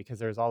one, mm, because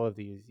there's all of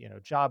these,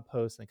 job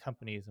posts and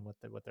companies and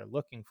what they're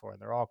looking for,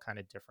 and they're all kind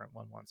of different.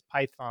 One wants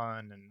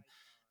Python, and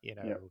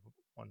yeah.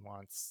 one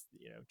wants,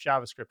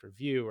 JavaScript or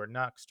Vue or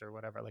Nuxt or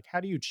whatever. Like how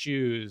do you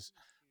choose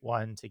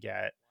one to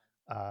get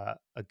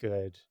a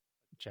good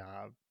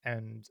job?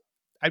 And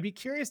I'd be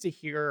curious to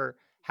hear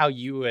how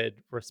you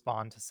would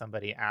respond to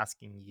somebody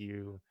asking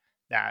you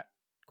that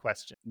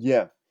question.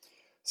 Yeah.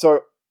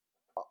 So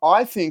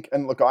I think,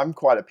 and look, I'm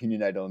quite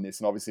opinionated on this,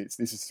 and obviously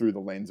this is through the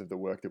lens of the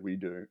work that we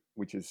do,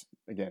 which is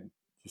again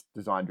just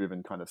design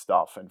driven kind of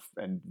stuff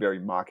and very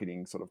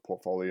marketing sort of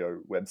portfolio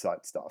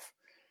website stuff.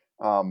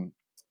 Um,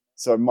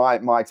 so my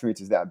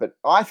experience is that, but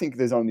I think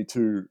there's only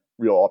two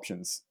real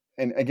options,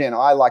 and again,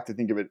 I like to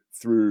think of it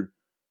through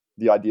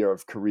the idea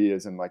of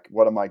careers and like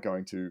what am I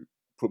going to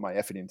put my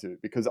effort into,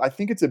 because I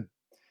think it's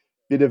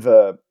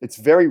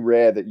very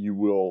rare that you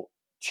will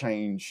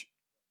change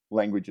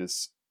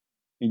languages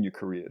in your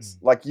careers.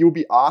 Mm, Like you'll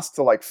be asked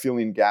to like fill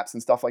in gaps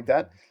and stuff like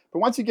that. mhm, But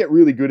once you get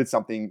really good at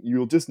something,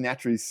 you'll just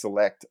naturally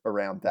select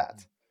around that.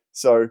 mhm,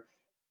 So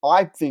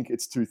I think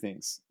it's two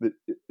things.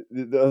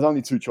 There's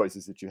only two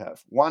choices that you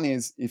have. One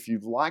is if you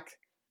like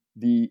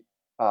the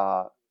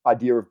uh,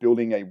 idea of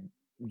building a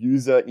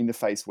user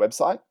interface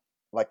website,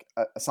 like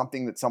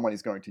something that someone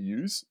is going to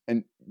use,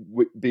 and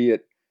be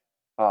it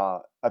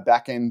a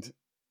back end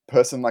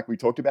person like we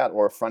talked about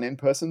or a front end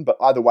person, but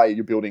either way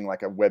you're building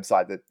like a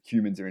website that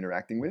humans are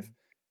interacting with, mhm,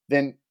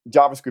 then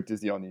JavaScript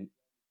is the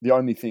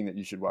only thing that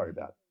you should worry mhm,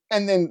 about.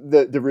 And then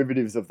the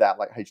derivatives of that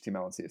like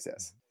HTML and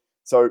CSS. mhm,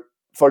 So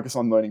focus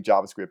on learning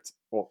JavaScript,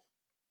 or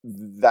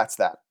that's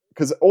that.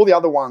 Because all the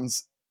other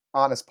ones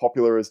aren't as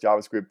popular as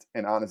JavaScript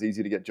and aren't as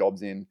easy to get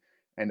jobs in,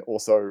 and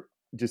also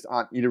just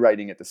aren't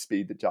iterating at the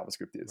speed that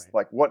JavaScript is. right,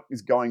 Like what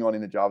is going on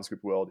in the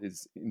JavaScript world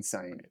is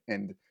insane. right.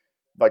 And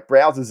like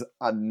browsers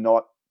are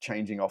not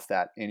changing off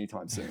that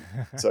anytime soon.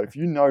 So if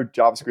you know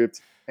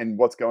JavaScript and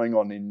what's going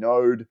on in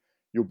Node,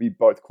 you'll be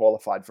both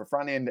qualified for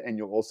front end and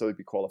you'll also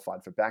be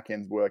qualified for back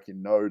end work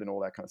in Node and all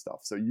that kind of stuff.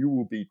 So you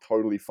will be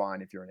totally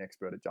fine if you're an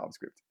expert at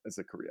JavaScript as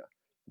a career.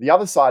 The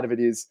other side of it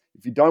is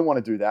if you don't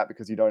want to do that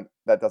because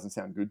that doesn't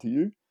sound good to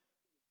you,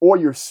 or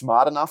you're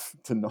smart enough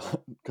to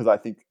not, because I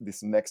think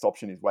this next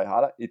option is way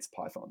harder, it's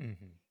Python.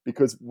 Hmm.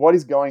 Because what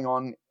is going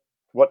on,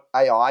 what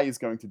AI is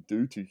going to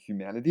do to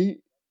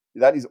humanity,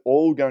 that is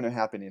all going to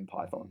happen in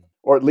Python. Hmm.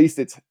 Or at least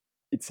it's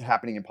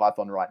happening in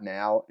Python right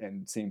now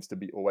and seems to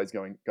be always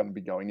going to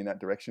be going in that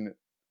direction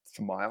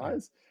to my Yeah.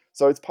 eyes.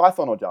 So it's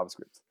Python or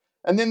JavaScript.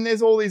 And then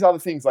there's all these other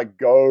things like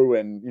Go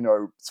and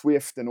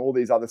Swift and all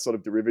these other sort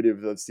of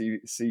derivatives of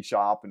C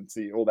sharp and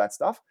C, all that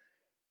stuff.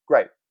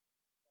 Great.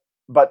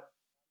 But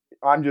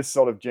I'm just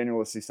sort of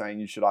generously saying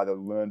you should either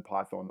learn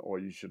Python or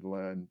you should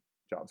learn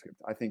JavaScript.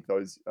 I think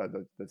those are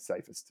the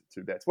safest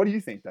two bets. What do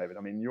you think, David?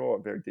 I mean, you're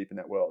very deep in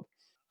that world.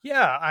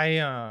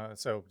 Yeah,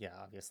 so yeah,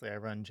 obviously I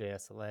run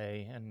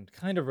JSLA, and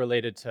kind of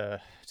related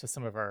to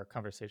some of our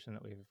conversation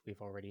that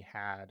we've already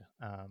had.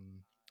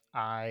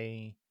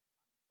 I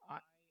I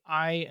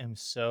I am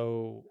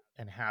so,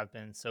 and have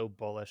been so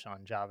bullish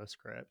on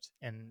JavaScript,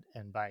 and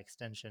by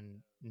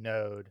extension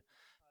Node,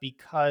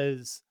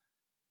 because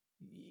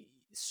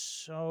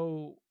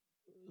so,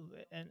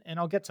 and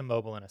I'll get to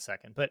mobile in a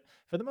second, but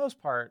for the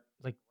most part,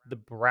 like, the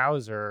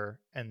browser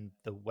and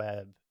the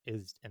web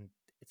is, and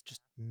it's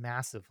just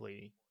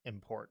massively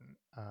important.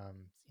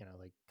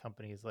 Like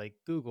companies like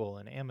Google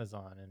and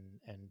Amazon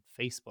and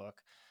Facebook,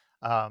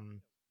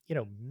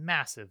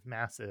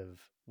 massive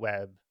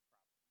web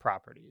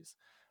properties.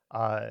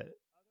 uh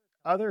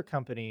Other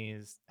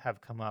companies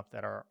have come up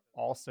that are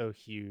also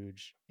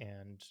huge,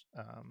 and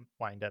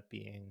wind up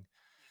being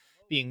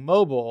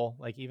mobile,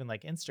 like even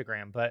like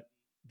Instagram. But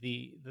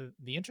the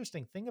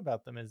interesting thing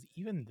about them is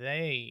even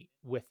they,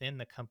 within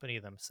the company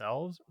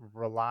themselves,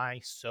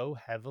 rely so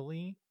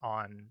heavily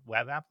on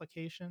web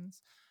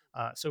applications.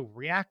 So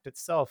React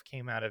itself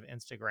came out of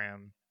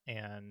Instagram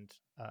and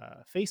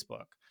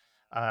Facebook.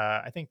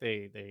 I think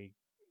they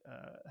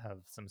have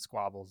some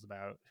squabbles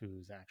about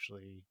who's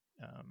actually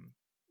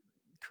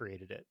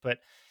created it, but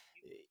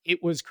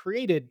it was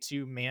created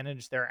to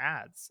manage their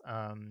ads,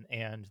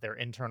 and their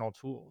internal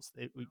tools.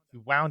 We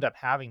wound up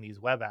having these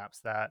web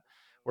apps that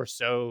were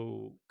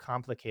so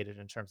complicated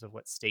in terms of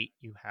what state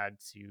you had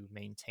to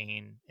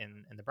maintain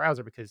in the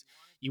browser, because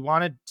you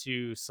wanted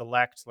to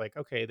select, like,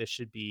 okay, this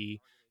should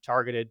be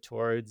targeted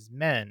towards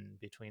men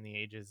between the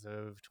ages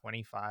of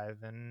 25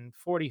 and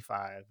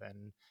 45,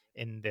 and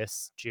in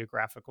this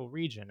geographical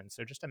region. And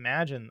so just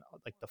imagine,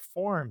 like, the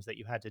forms that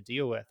you had to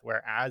deal with,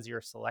 where as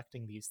you're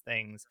selecting these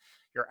things,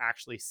 you're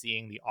actually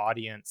seeing the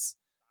audience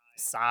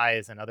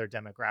size and other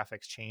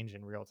demographics change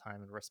in real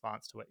time in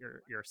response to what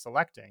you're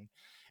selecting.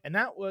 And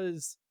that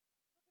was,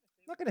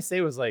 I'm not going to say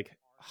it was like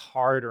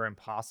hard or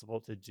impossible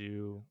to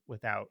do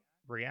without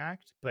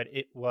React, but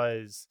it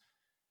was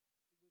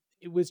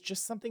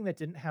just something that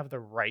didn't have the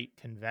right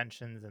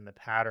conventions and the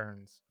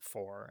patterns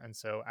for. And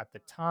so at the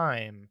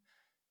time,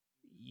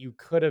 you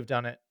could have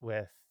done it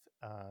with,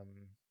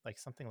 like,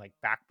 something like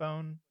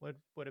Backbone would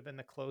have been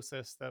the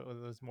closest, that was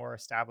those more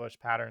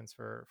established patterns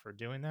for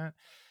doing that.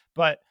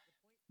 But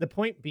the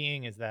point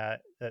being is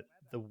that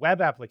the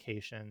web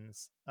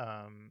applications,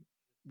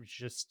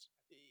 just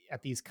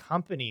at these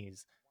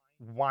companies,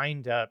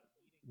 wind up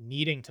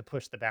needing to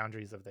push the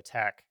boundaries of the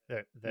tech,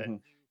 that Mm-hmm.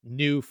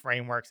 new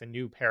frameworks and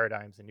new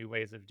paradigms and new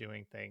ways of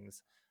doing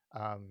things,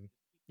 um,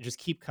 just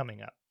keep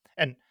coming up.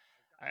 And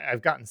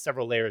I've gotten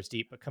several layers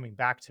deep, but coming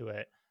back to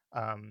it,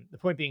 the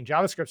point being,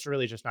 JavaScript's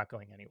really just not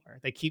going anywhere.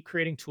 They keep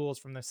creating tools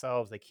from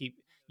themselves. They keep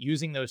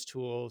using those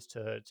tools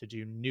to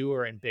do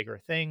newer and bigger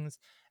things,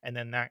 and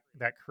then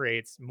that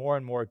creates more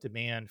and more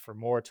demand for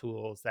more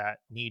tools that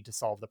need to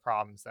solve the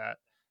problems that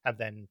have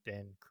then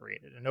been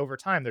created. And over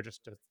time, they're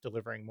just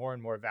delivering more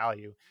and more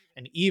value.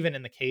 And even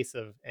in the case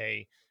of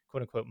a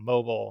quote unquote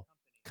mobile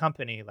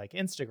company like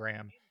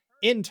Instagram,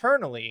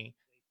 internally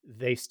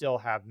they still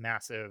have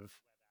massive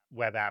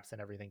web apps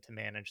and everything to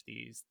manage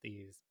these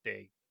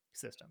big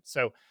systems.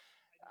 So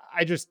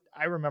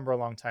I remember a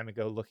long time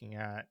ago looking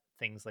at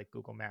things like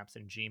Google Maps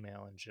and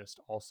Gmail, and just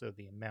also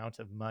the amount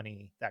of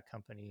money that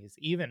companies,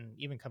 even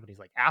companies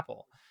like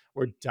Apple,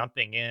 were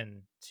dumping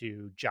in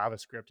to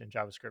JavaScript and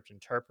JavaScript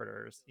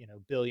interpreters,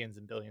 billions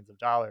and billions of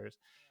dollars.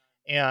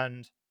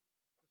 And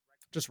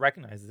just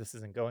recognize this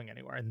isn't going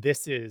anywhere. And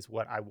this is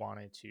what I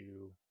wanted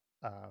to,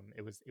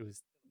 it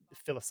was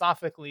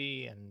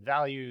philosophically and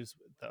values.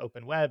 The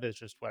open web is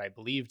just what I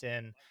believed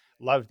in.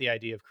 Loved the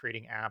idea of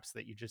creating apps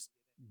that you just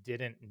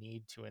didn't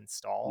need to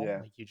install.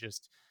 Yeah. Like, you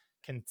just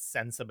can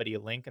send somebody a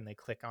link and they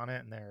click on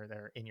it and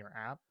they're in your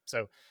app.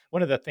 So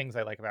one of the things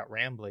I like about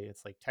Rambly,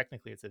 it's like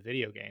technically it's a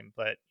video game,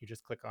 but you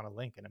just click on a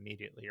link and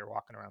immediately you're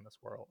walking around this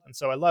world. And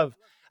so I love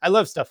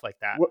stuff like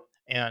that. What?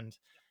 And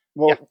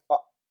yeah. Well, uh,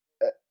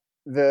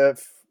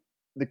 the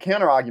the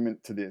counter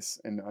argument to this,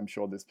 and I'm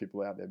sure there's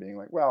people out there being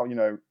like, well,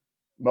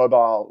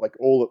 mobile,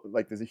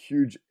 like there's a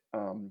huge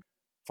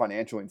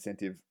financial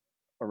incentive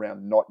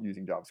around not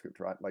using JavaScript,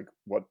 right? Like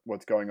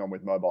what's going on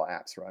with mobile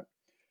apps, right?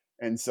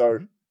 And so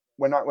Mhm.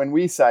 when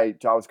we say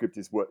JavaScript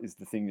is what is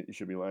the thing that you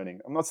should be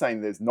learning, I'm not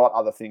saying there's not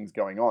other things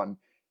going on.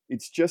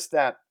 It's just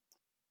that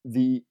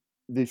the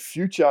the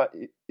future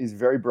is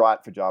very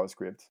bright for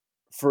JavaScript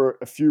for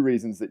a few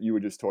reasons that you were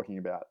just talking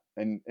about,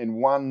 and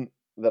one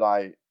that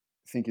I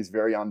think is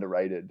very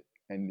underrated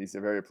and is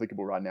very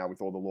applicable right now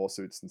with all the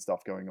lawsuits and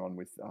stuff going on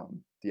with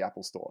the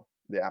Apple Store,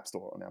 the App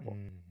Store on Apple,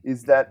 Mm,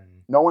 is that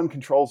mhm. no one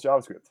controls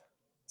JavaScript,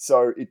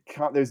 so it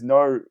can't. There's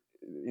no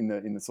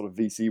in the sort of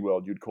VC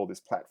world, you'd call this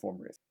platform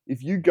risk.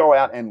 If you go Mhm.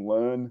 out and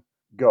learn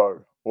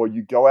Go or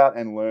you go out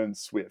and learn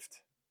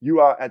Swift, you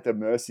are at the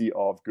mercy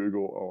of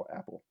Google or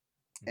Apple.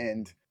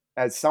 And Mhm.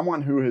 as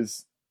someone who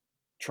has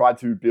tried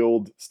to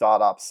build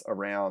startups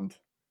around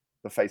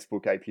the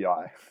Facebook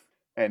API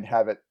and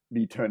have it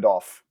be turned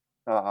off,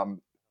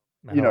 um,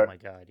 you Oh know, my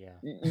god, yeah.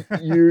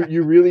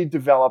 you really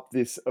develop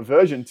this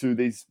aversion to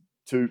these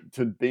to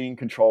being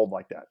controlled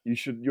like that.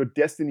 Your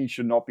destiny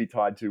should not be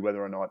tied to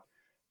whether or not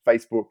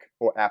Facebook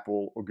or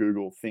Apple or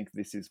Google think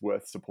this is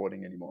worth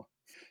supporting anymore.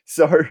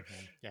 So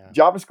Mhm. Yeah.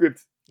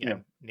 JavaScript, Yeah,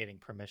 needing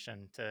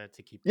permission to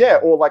keep yeah,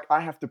 going. or like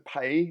I have to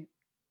pay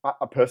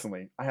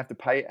personally, I have to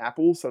pay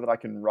Apple so that I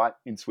can write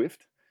in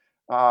Swift.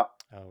 Uh,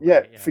 Oh, yeah,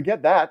 right, yeah.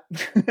 forget that.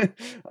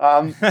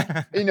 um,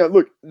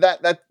 look,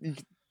 that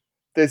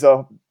there's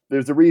a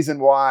there's a reason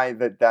why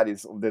that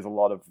is there's a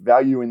lot of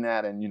value in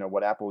that, and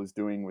what Apple is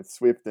doing with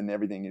Swift and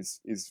everything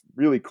is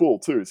really cool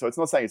too. So it's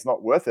not saying it's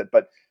not worth it,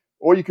 but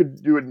or you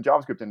could do it in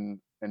JavaScript and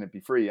it'd be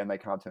free and they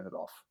can't turn it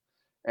off.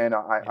 And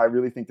I Yeah.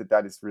 really think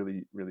that is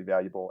really really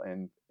valuable.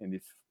 And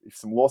if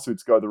some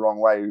lawsuits go the wrong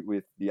way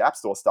with the App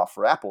Store stuff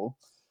for Apple,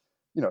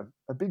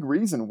 a big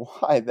reason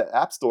why the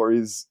App Store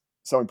is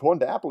so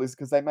important to Apple is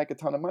because they make a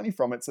ton of money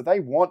from it. So they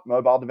want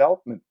mobile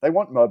development. They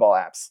want mobile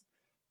apps,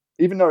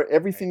 even though Right,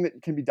 everything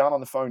that can be done on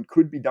the phone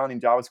could be done in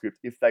JavaScript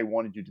if they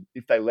wanted you to,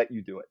 if they let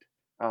you do it.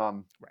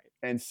 Um, right.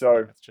 and Yeah, so,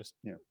 it's just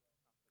you know,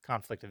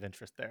 conflict of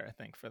interest there, I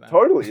think, for them.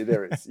 totally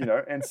there is,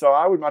 and so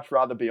I would much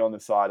rather be on the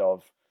side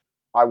of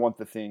I want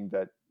the thing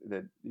that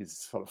is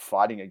sort of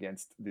fighting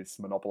against this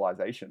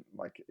monopolization.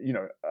 Like, a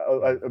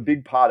Mhm.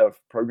 big part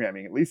of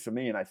programming, at least for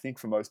me, and I think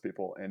for most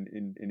people, and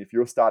if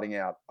you're starting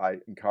out, I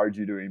encourage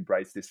you to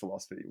embrace this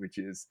philosophy, which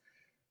is,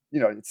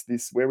 it's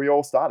this where we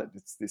all started.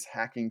 It's this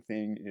hacking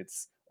thing.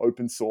 It's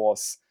open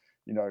source.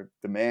 The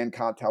man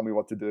can't tell me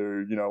what to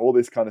do. All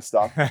this kind of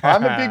stuff. Yes,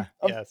 I'm a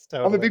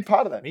totally. big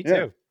part of that. Me Yeah.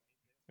 too.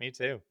 Me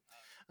too.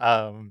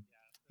 Um,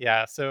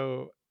 yeah,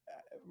 so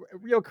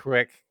real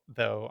quick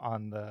though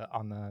on the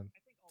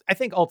I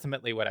think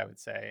ultimately what I would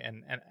say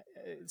and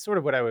sort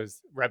of what I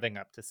was revving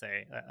up to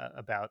say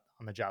about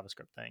on the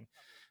JavaScript thing.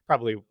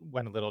 Probably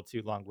went a little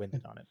too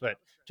long-winded on it, but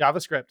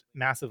JavaScript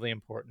massively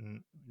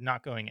important,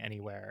 not going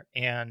anywhere,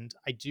 and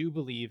I do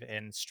believe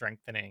in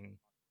strengthening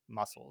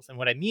muscles. And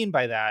what I mean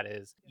by that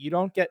is you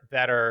don't get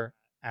better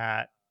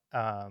at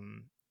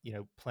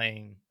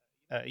playing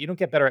you don't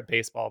get better at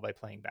baseball by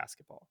playing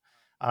basketball.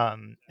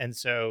 And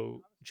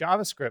so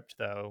JavaScript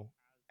though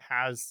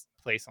has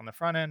place on the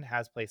front end,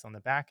 has place on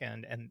the back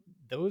end, and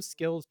those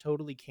skills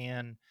totally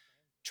can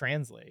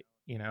translate.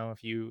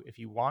 If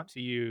you want to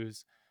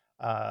use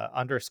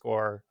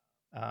underscore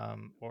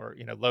or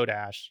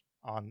Lodash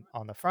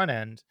on the front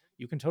end,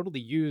 you can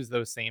totally use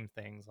those same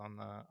things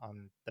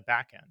on the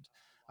back end.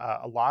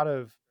 A lot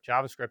of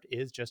JavaScript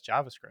is just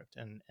JavaScript,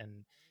 and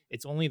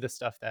it's only the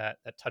stuff that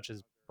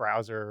touches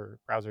browser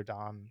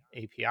DOM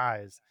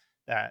APIs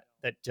that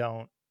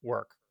don't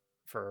work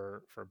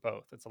for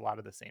both. It's a lot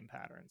of the same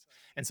patterns,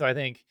 and so I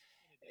think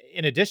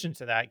in addition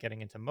to that,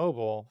 getting into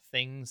mobile,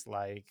 things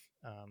like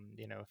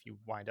if you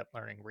wind up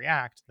learning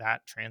React,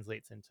 that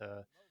translates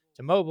to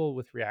mobile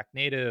with React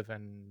Native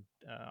and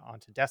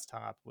onto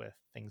desktop with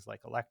things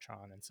like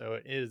Electron, and so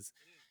it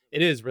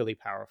is really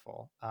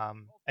powerful.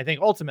 I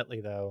think ultimately,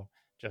 though,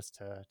 just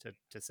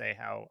to say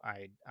how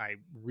I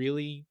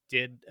really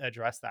did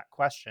address that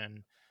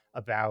question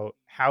about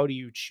how do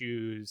you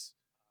choose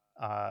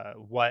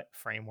what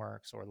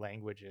frameworks or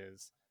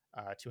languages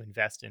to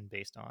invest in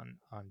based on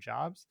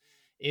jobs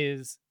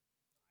is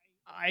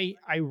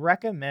I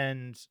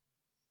recommend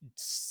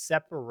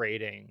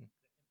separating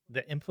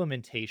the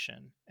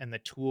implementation and the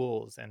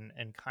tools and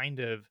kind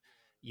of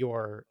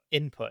your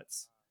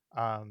inputs.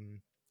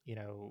 um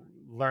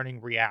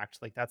Learning React,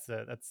 like that's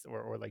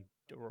or like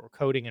or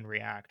coding in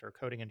React or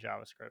coding in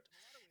JavaScript,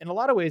 in a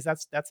lot of ways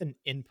that's an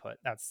input.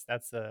 That's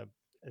a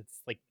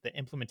It's like the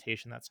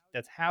implementation.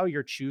 That's how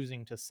you're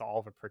choosing to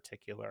solve a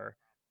particular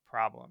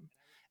problem.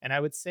 And I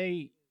would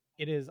say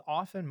it is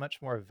often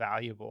much more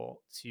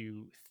valuable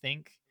to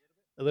think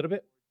a little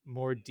bit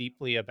more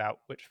deeply about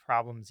which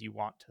problems you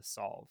want to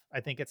solve.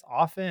 I think it's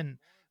often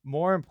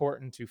more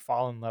important to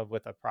fall in love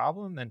with a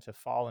problem than to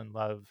fall in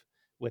love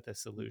with a Mhm.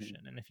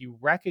 solution. And if you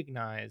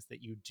recognize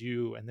that you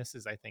do, and this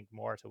is, I think,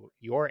 more to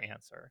your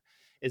answer,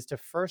 is to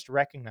first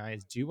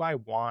recognize, do I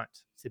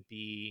want to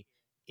be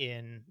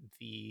in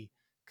the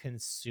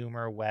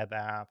consumer web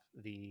app,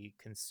 the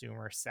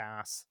consumer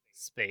SaaS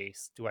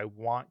space? Do I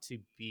want to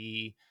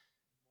be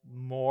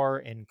more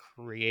in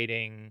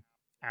creating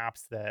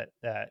apps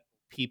that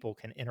people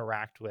can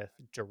interact with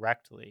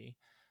directly.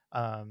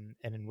 And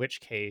in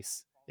which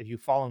case, if you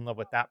fall in love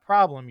with that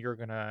problem, you're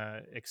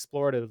gonna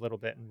explore it a little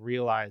bit and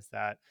realize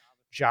that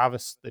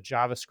the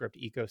JavaScript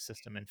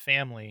ecosystem and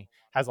family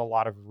has a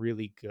lot of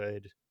really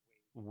good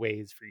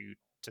ways for you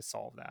to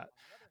solve that.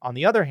 On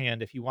the other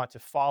hand, if you want to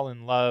fall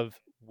in love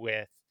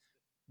with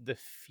the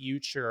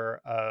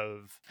future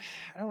of,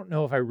 I don't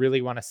know if I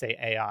really want to say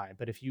AI,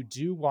 but if you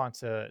do want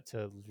to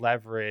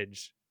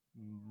leverage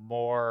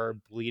more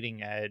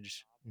bleeding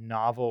edge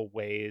novel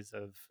ways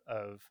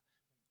of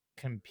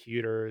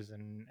computers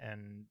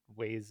and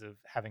ways of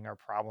having our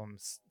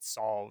problems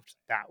solved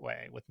that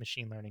way with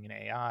machine learning and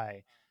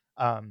AI,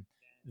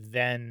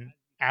 then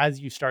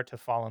as you start to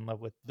fall in love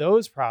with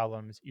those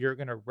problems, you're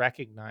going to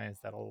recognize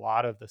that a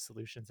lot of the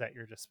solutions at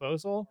your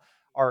disposal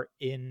are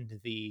in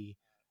the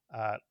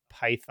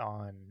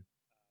Python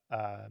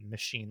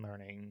machine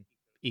learning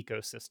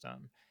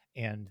ecosystem.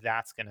 And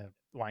that's going to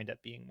wind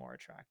up being more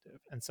attractive.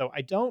 And so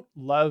I don't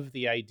love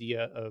the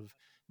idea of,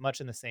 much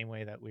in the same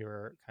way that we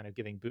were kind of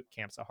giving boot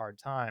camps a hard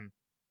time,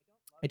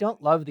 I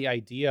don't love the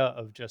idea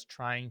of just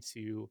trying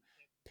to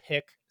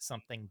pick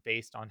something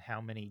based on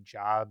how many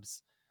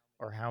jobs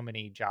or how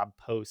many job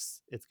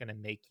posts it's going to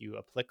make you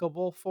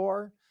applicable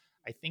for.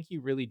 I think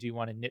you really do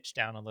want to niche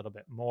down a little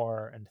bit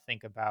more and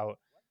think about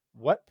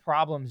what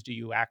problems do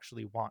you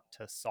actually want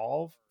to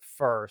solve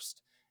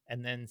first,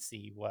 and then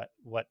see what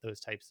those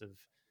types of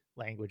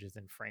languages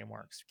and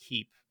frameworks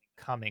keep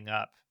coming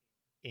up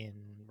in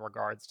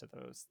regards to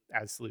those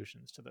as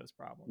solutions to those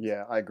problems.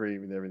 Yeah, I agree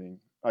with everything.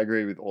 I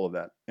agree with all of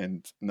that,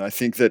 and I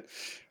think that,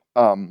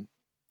 um,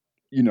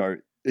 you know,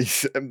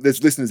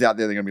 there's listeners out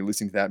there that are going to be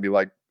listening to that and be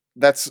like,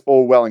 "That's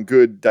all well and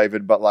good,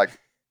 David, but like,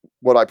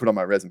 what I put on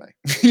my resume,"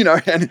 you know,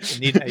 and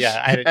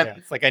Yeah,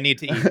 it's like I need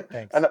to eat.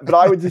 Thanks. and but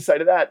I would just say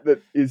to that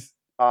is,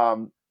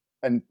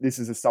 and this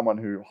is as someone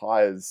who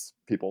hires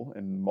people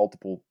and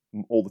multiple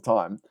all the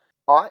time.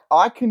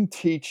 I can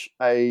teach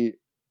a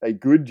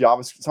good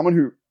JavaScript, someone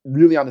who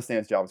really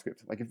understands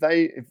JavaScript. Like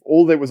if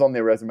all there was on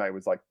their resume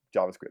was like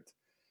JavaScript,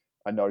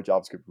 I know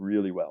JavaScript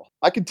really well.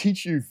 I could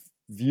teach you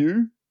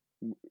Vue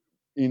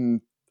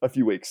in a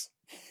few weeks.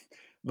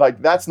 Like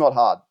Mhm. that's not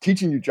hard.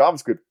 Teaching you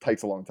JavaScript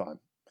takes a long time,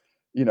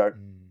 you know.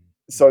 Mm,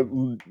 mhm.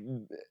 So,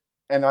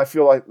 and I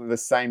feel like the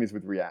same is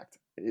with React.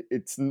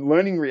 It's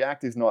learning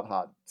React is not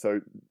hard.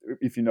 So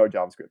if you know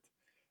JavaScript,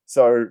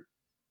 so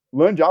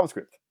learn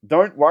JavaScript.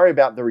 Don't worry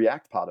about the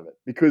React part of it,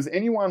 because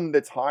anyone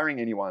that's hiring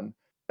anyone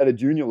at a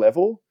junior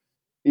level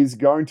is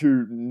going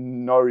to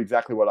know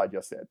exactly what I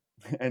just said.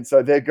 And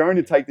so they're going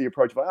to Yeah. take the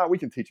approach of, oh, we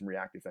can teach them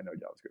React if they know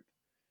JavaScript.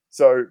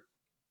 So,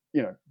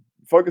 you know,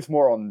 focus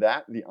more on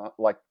that,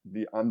 like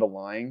the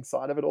underlying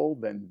side of it all,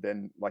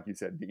 than like you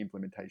said, the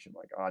implementation.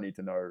 Like, oh, I need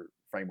to know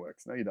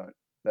frameworks. No, you don't.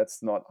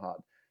 That's not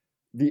hard.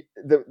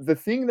 The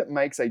thing that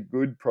makes a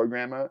good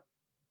programmer,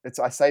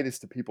 I say this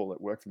to people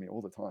that work for me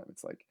all the time.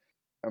 It's like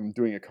I'm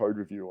doing a code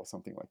review or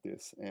something like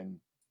this, and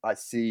I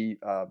see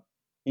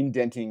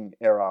indenting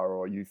error,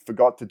 or you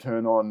forgot to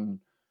turn on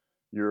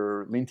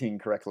your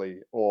linting correctly,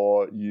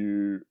 or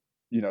you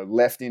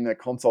left in a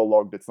console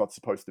log that's not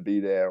supposed to be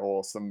there,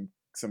 or some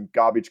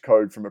garbage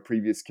code from a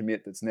previous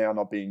commit that's now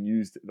not being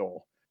used at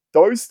all.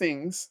 Those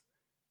things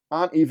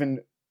aren't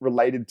even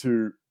related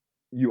to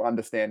you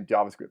understand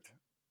JavaScript.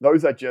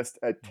 Those are just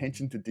Mhm.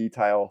 attention to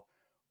detail,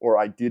 or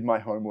I did my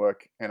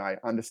homework and I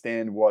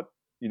understand what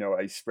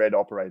a spread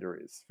operator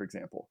is, for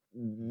example.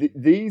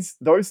 Mhm.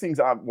 Those things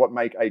are what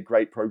make a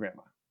great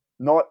programmer.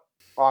 Not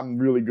I'm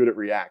really good at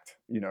React,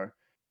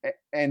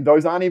 and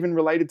those aren't even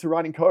related to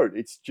writing code.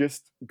 It's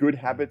just good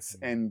habits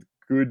Mhm. and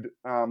good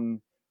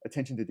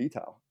attention to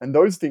detail. And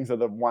those things are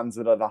the ones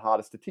that are the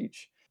hardest to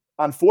teach.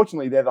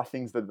 Unfortunately, they're the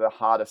things that are the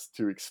hardest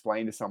to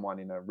explain to someone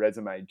in a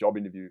resume job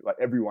interview. Like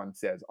everyone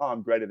says, "Oh,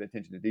 I'm great at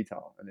attention to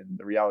detail," and then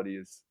the reality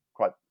is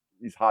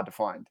hard to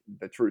find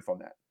the truth on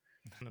that.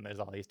 And then there's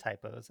all these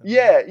typos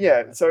Yeah, in the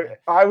yeah. So resume.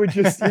 I would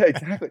just yeah,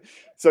 exactly.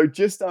 So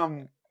just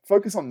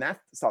focus on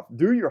that stuff.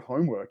 Do your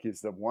homework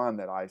is the one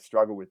that I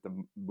struggle with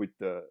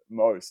the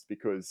most,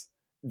 because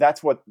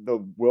that's what the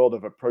world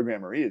of a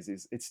programmer is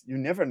it's you're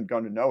never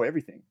going to know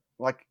everything.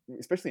 Like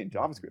especially in Mhm.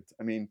 JavaScript.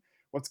 I mean,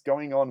 what's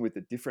going on with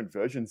the different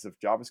versions of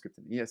JavaScript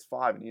and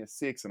ES5 and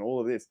ES6 and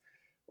all of this,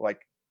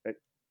 like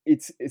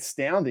it's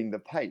astounding the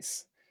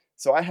pace.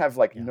 So I have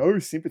like Yeah. no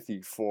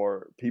sympathy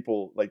for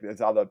people like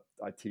there's other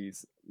I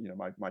tease,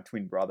 my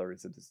twin brother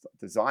is a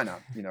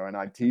designer, and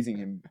I'm teasing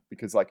him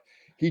because like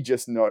he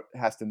just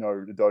has to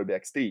know Adobe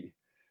XD,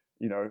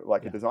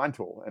 like a Yeah. design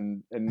tool,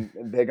 and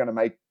they're going to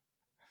make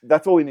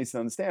that's all he needs to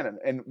understand.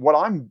 And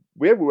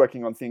we're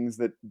working on things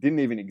that didn't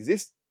even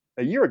exist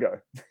a year ago.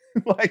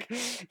 Like,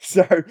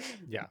 so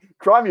Yeah.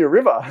 cry me a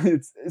river.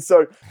 It's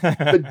so,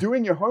 but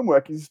doing your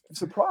homework is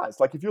surprised.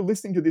 Like if you're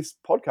listening to this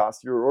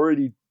podcast, you're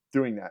already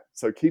doing that.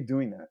 So keep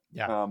doing that.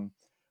 Yeah.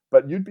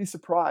 But you'd be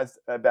surprised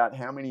about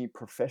how many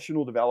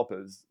professional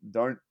developers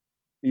don't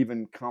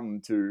even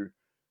come to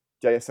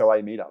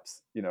JSLA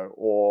meetups,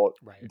 or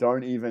Right.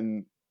 don't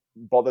even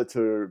bother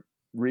to.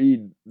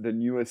 read the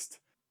newest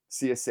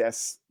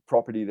CSS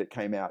property that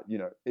came out,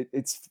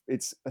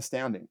 it's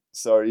astounding.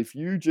 So if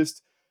you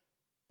just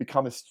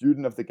become a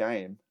student of the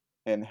game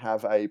and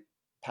have a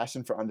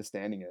passion for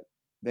understanding it,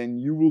 then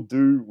you will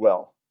do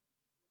well.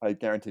 I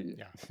guarantee you.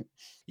 Yeah.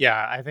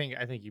 Yeah, I think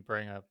you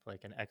bring up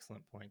like an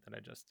excellent point that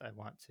I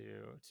want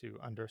to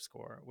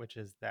underscore, which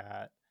is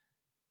that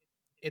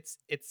it's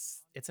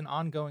an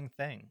ongoing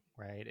thing,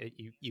 right?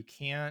 You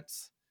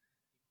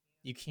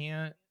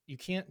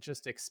can't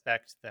just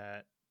expect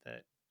that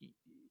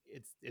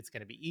it's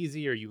going to be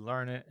easy or you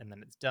learn it and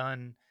then it's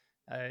done.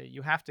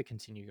 You have to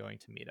continue going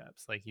to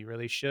meetups. Like you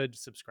really should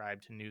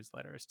subscribe to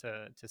newsletters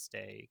to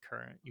stay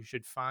current. You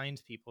should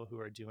find people who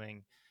are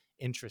doing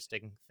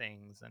interesting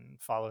things and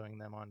following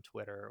them on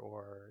Twitter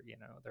or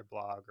their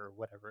blog or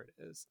whatever it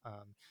is.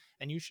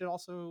 And you should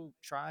also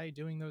try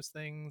doing those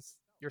things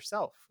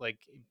yourself. Like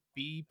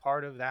be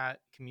part of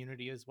that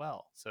community as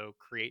well. So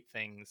create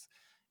things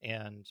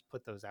and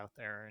put those out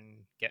there and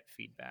get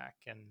feedback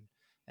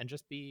and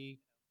just be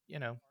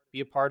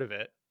a part of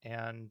it.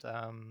 And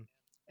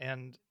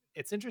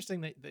it's interesting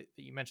that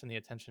you mentioned the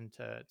attention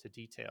to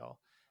detail,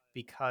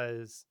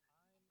 because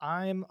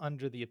I'm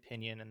under the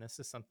opinion, and this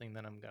is something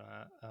that I'm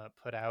gonna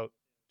put out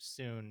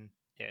soon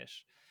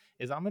ish,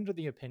 is I'm under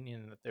the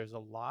opinion that there's a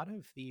lot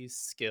of these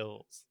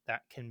skills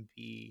that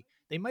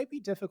they might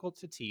be difficult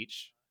to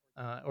teach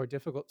or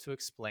difficult to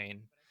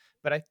explain,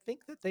 but I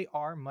think that they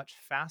are much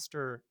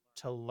faster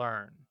to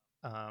learn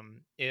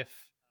um,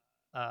 if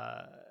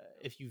uh,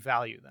 if you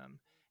value them.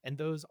 And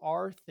those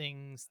are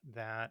things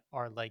that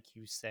are, like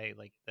you say,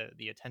 like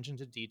the attention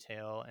to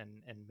detail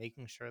and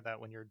making sure that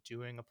when you're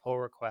doing a pull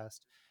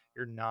request,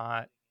 you're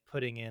not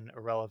putting in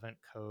irrelevant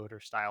code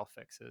or style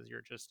fixes.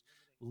 You're just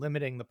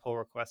limiting the pull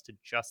request to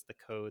just the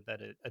code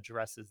that it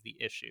addresses the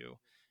issue,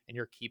 and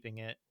you're keeping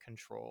it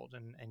controlled,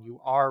 and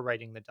you are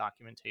writing the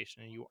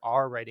documentation, and you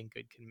are writing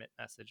good commit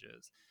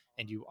messages,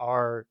 and you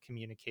are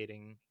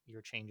communicating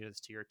your changes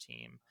to your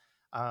team.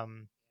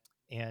 Um,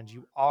 and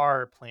you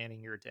are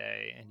planning your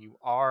day, and you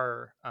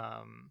are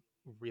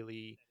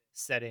really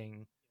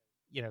setting,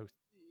 you know,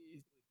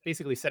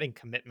 basically setting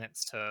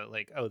commitments to,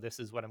 like, oh, this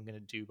is what I'm going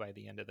to do by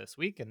the end of this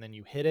week, and then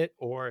you hit it.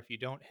 Or if you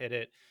don't hit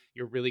it,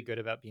 you're really good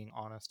about being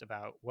honest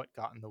about what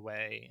got in the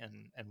way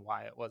and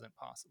why it wasn't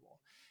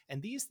possible.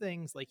 And these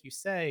things, like you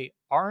say,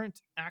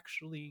 aren't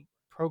actually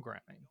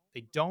programming.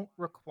 They don't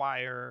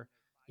require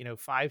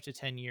 5 to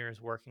 10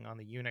 years working on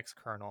the Unix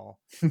kernel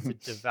to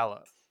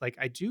develop. Like,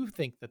 I do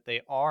think that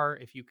they are,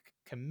 if you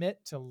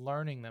commit to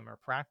learning them or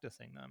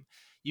practicing them,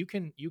 you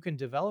can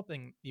develop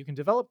them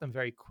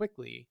very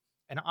quickly.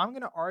 And I'm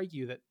going to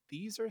argue that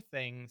these are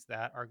things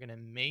that are going to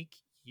make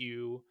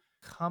you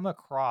come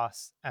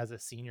across as a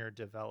senior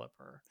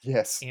developer,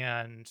 Yes.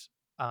 and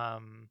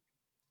um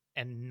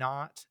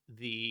not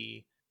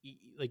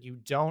like, you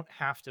don't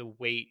have to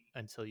wait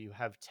until you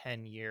have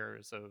 10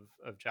 years of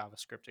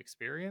JavaScript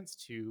experience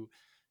to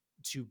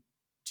to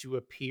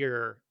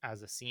appear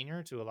as a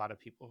senior to a lot of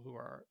people who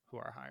are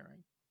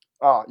hiring.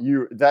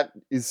 You that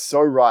is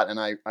so right, and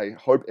I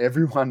hope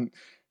everyone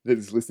that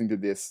is listening to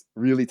this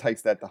really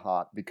takes that to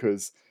heart,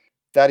 because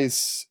that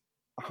is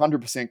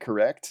 100%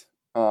 correct,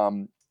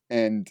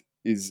 and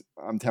is,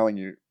 I'm telling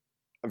you,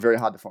 very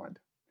hard to find.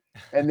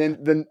 And then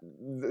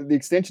the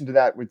extension to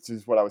that, which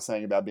is what I was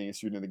saying about being a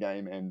student of the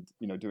game and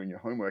doing your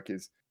homework,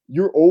 is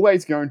you're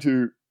always going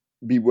to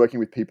be working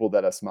with people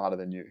that are smarter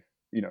than you.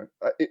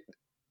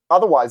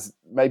 Otherwise,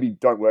 maybe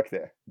don't work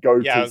there. Go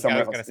Yeah, to I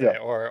somewhere was else. gonna Yeah, say,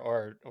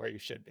 or you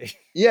should be.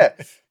 yeah.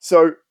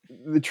 So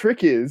the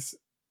trick is,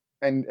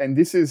 and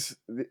this is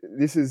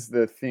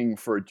the thing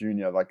for a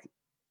junior. Like,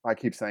 I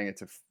keep saying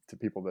it to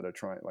people that are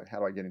trying, like, how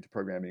do I get into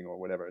programming or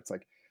whatever. It's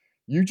like,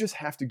 you just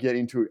have to get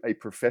into a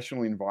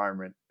professional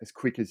environment as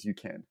quick as you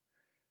can,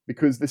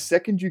 because the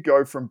second you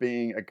go from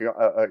being a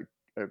guy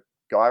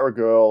or a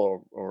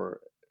girl, or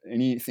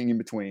anything in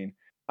between,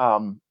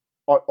 on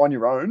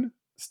your own,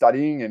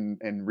 studying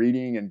and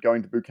reading and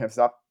going to boot camps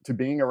up, to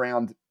being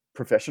around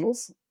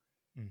professionals,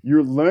 Hmm.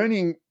 your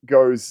learning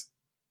goes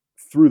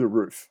through the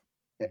roof.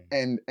 Hmm.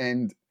 And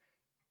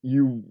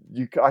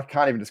I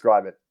can't even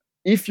describe it,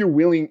 if you're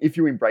willing, if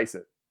you embrace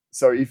it.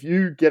 So Yeah. if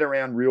you get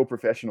around real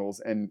professionals,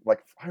 and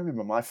like, I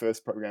remember my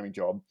first programming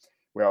job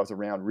where I was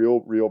around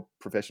real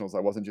professionals. I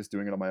wasn't just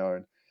doing it on my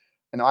own,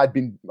 and I'd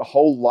been a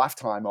whole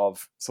lifetime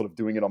of sort of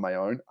doing it on my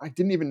own. I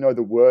didn't even know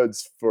the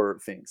words for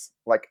things.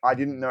 Like, I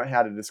didn't Hmm. know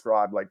how to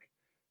describe, like,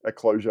 a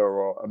closure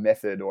or a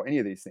method or any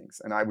of these things,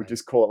 and I would Right.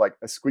 just call it like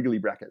a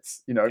squiggly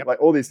brackets, Yep.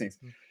 like all these things.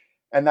 Hmm.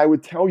 And they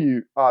would tell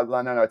you, oh,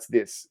 no, no, no, it's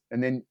this,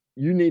 and then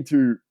you need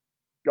to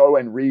go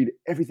and read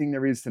everything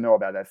there is to know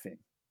about that thing.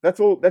 That's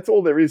all. That's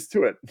all there is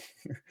to it.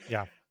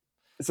 Yeah.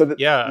 So that,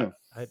 Yeah,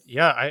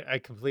 I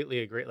completely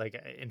agree. Like,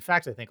 in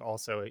fact, I think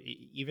also,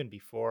 even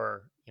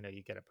before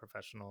you get a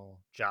professional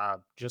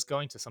job, just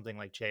going to something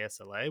like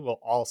JSLA will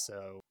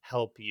also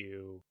help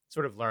you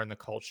sort of learn the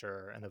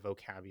culture and the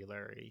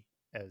vocabulary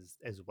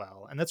as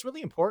well. And that's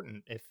really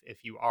important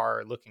if you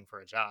are looking for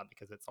a job,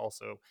 because it's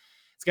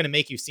going to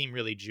make you seem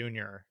really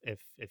junior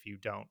if you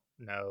don't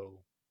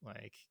know.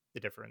 like the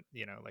different,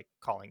 like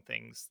calling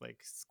things like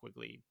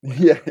squiggly,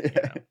 Yeah, whatever,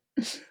 yeah.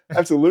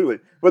 Absolutely.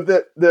 But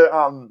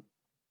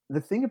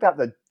the thing about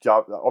the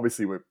job,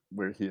 obviously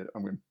we're here.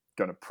 I'm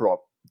going to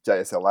prop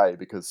JSLA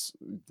because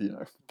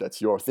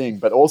that's your thing.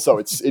 But also,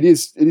 it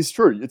is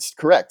true. It's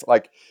correct.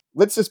 Like,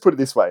 let's just put it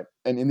this way,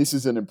 and this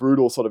is in a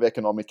brutal sort of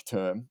economic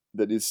term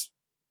that is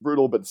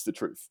brutal, but it's the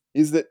truth.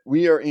 Is that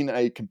we are in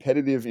a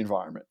competitive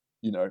environment.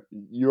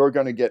 You're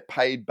going to get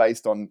paid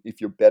based on if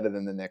you're better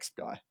than the next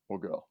guy or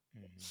girl.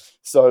 hmm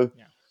So,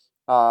 yeah.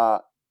 uh,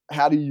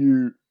 how do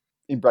you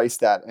embrace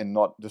that and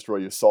not destroy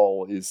your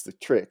soul is the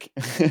trick.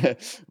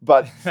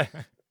 But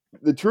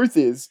the truth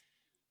is,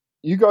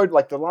 you go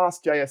like the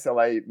last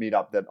JSLA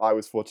meetup that I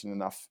was fortunate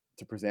enough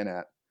to present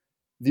at,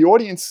 the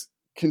audience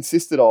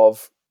consisted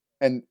of,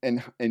 and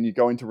you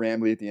go into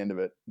Rambly at the end of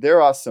it,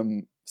 there are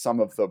some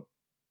of the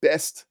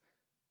best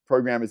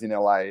programmers in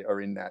LA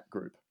are in that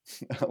group.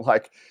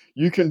 Like,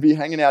 you can be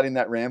hanging out in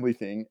that Rambly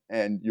thing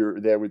and you're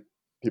there with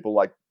people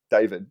like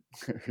David,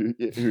 who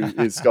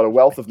is got a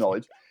wealth of Thank you.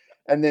 knowledge.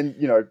 And then,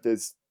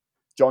 there's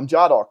John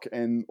Jardock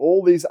and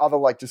all these other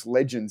like just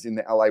legends in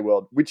the LA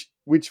world, which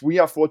we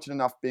are fortunate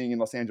enough being in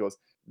Los Angeles.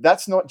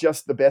 That's not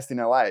just the best in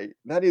LA.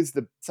 That is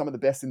some of the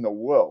best in the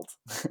world.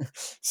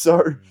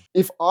 So hmm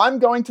if I'm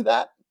going to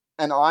that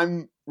and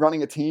I'm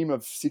running a team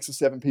of 6 or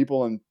 7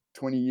 people and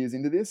 20 years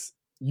into this,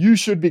 you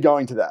should be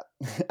going to that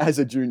as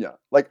a junior.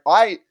 Like,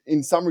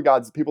 in some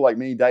regards, people like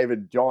me,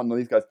 David, John, all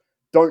these guys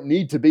don't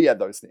need to be at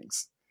those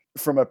things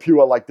from a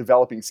pure like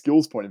developing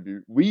skills point of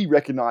view. We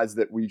recognize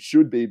that we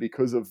should be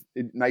because of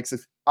it makes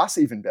us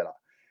even better.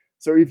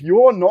 So if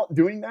you're hmm not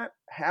doing that,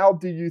 how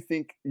do you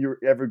think you're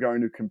ever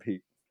going to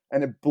compete?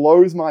 And it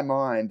blows my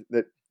mind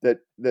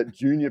that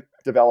junior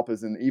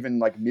developers and even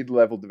like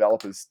mid-level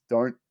developers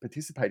don't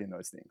participate in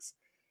those things.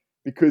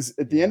 Because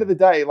at the end Yeah. of the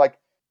day, like,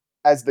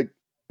 as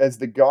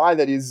the guy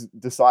that is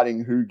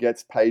deciding who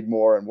gets paid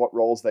more and what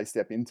roles they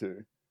step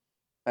into,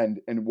 and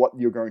what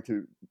you're going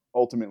to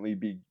ultimately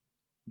be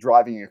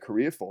driving a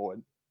career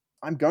forward,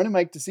 I'm going to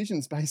make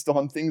decisions based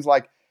on things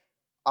like,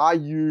 are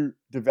you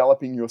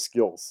developing your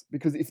skills?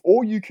 Because if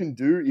all you can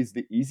do is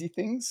the easy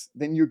things,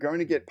 then you're going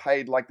to Mhm. get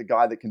paid like the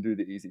guy that can do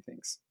the easy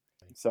things.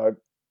 So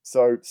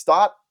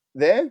start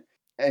there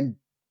and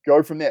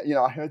go from there.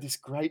 I heard this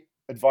great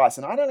advice,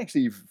 and I don't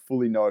actually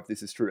fully know if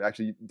this is true.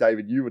 Actually,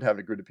 David, you would have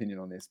a good opinion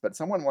on this, but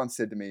someone once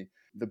said to me,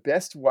 the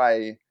best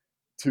way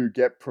to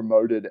get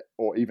promoted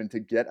or even to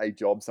get a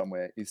job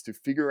somewhere is to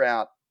figure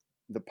out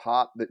the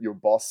part that your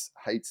boss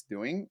hates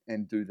doing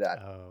and do that.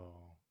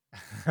 Oh.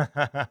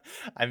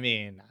 I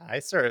mean, I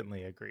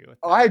certainly agree with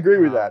I that. agree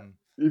with that.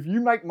 If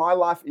you make my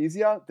life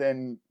easier,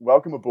 then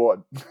welcome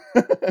aboard.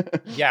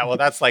 Yeah, well,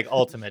 that's like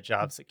ultimate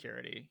job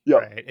security,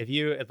 Yep. right?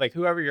 If like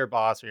whoever your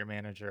boss or your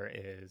manager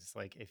is,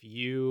 like if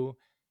you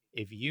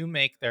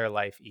make their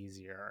life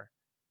easier,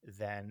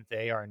 then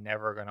they are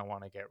never going to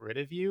want to get rid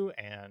of you.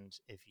 And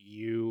if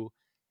you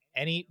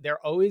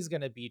they're always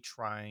going to be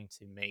trying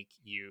to make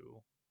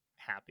you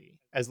happy.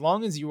 As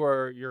long as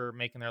you're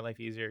making their life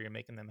easier, you're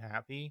making them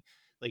happy,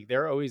 like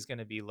they're always going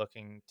to be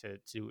looking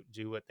to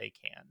do what they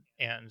can.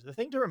 And the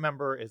thing to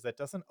remember is that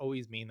doesn't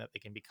always mean that they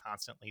can be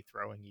constantly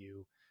throwing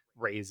you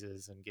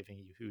raises and giving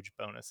you huge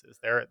bonuses.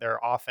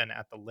 They're often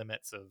at the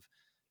limits of,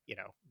 you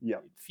know,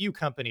 Yep. few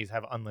companies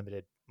have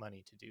unlimited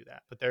money to do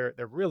that, but they're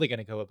really going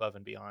to go above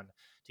and beyond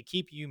to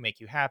keep you, make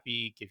you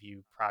happy, give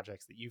you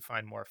projects that you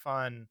find more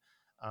fun.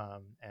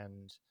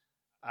 And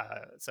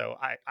So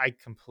I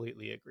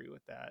completely agree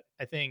with that.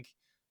 I think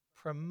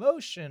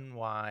promotion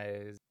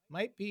wise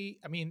might be,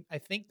 I mean, I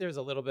think there's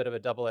a little bit of a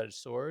double-edged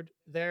sword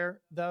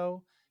there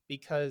though,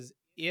 because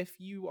if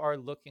you are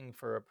looking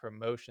for a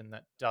promotion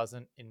that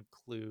doesn't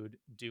include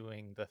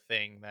doing the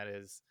thing that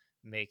is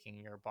making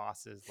your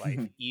boss's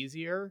life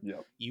easier,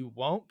 Yep. you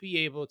won't be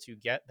able to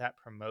get that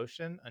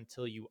promotion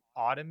until you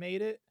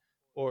automate it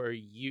or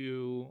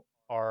you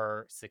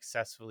are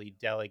successfully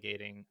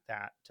delegating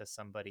that to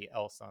somebody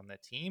else on the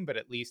team. But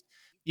at least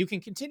you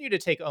can continue to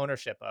take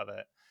ownership of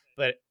it,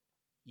 but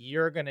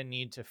you're going to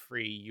need to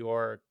free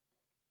your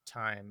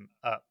time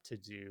up to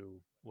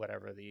do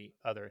whatever the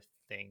other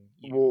thing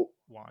you Well,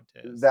 want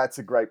is. that's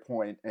a great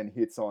point and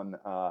hits on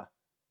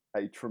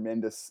a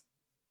tremendous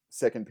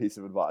second piece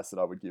of advice that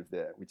I would give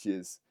there, which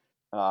is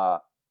uh,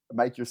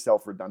 make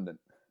yourself redundant.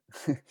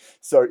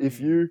 So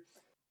Mm,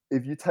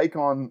 if you take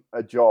on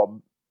a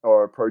job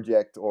or a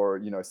project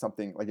or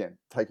something, again,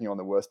 taking on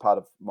the worst part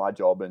of my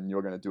job and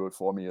you're going to do it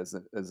for me as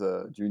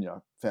a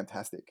junior,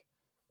 fantastic.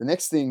 The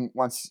next thing,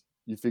 once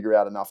you figure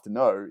out enough to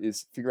know,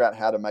 is figure out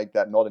how to make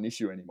that not an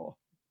issue anymore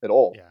at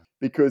all. yeah.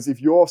 Because if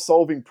you're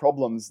solving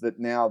problems that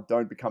now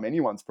don't become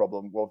anyone's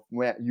problem, well,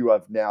 you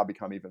have now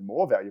become even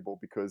more valuable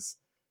because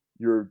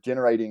you're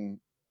generating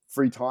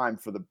free time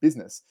for the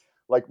business.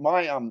 Like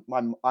I'm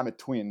a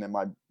twin, and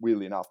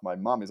weirdly enough, my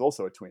mum is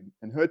also a twin,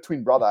 and her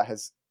twin brother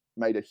has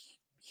made a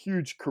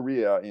huge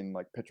career in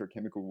like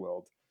petrochemical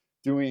world,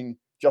 doing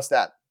just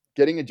that,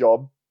 getting a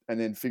job and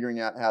then figuring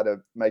out how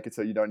to make it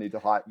so you don't need to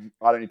hire.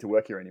 I don't need to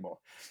work here anymore.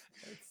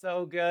 It's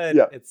so good.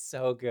 Yeah, It's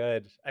so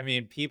good. I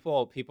mean,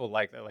 people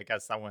like that. Like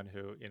as someone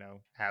who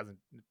hasn't,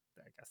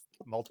 I guess,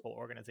 multiple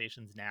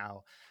organizations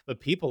now, but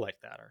people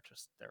like that are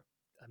just they're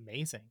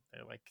amazing.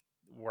 They're like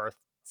worth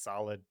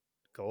solid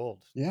gold.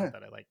 Not yeah.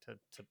 that I like to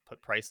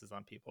put prices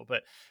on people,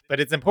 but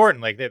it's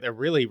important. Like they're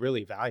really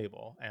really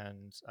valuable,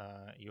 and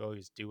you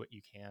always do what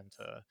you can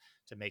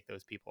to make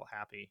those people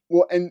happy.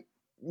 Well, and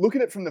look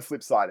at it from the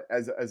flip side.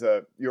 As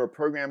a you're a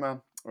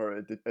programmer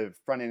or a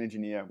front end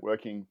engineer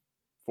working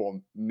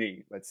for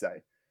me, let's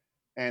say,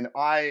 and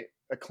a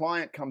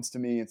client comes to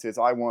me and says,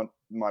 I want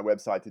my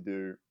website to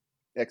do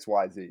X,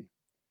 Y, Z.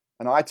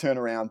 And I turn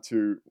around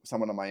to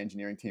someone on my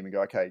engineering team and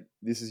go, okay,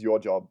 this is your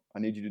job. I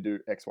need you to do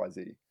X, Y,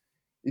 Z.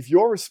 If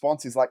your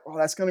response is like, oh,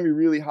 that's going to be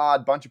really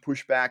hard, bunch of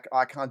pushback,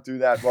 I can't do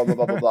that, blah, blah,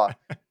 blah, blah, blah.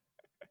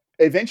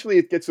 Eventually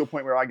it gets to a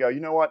point where I go, you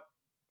know what?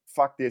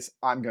 Fuck this.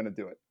 I'm going to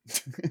do it.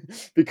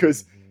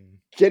 Because Mhm.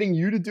 getting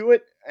you to do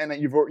it, and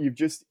you've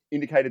just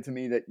indicated to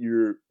me that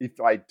if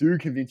I do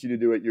convince you to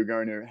do it, you're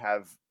going to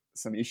have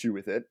some issue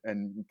with it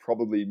and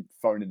probably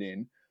phone it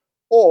in,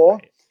 or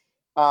Right.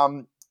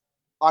 um,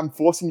 I'm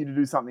forcing you to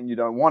do something you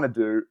don't want to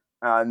do,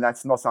 and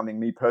that's not something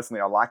me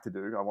personally I like to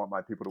do. I want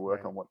my people to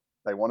work Right. on what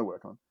they want to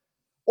work on.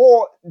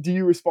 Or do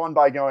you respond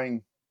by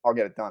going, "I'll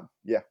get it done.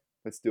 Yeah,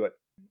 let's do it."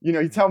 You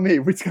tell Mhm. me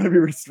which going to be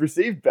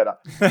received better.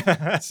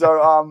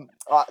 So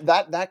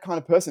that kind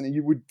of person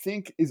you would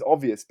think is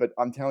obvious, but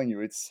I'm telling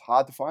you, it's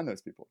hard to find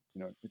those people.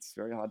 It's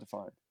very hard to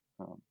find.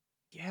 Um,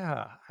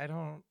 Yeah, I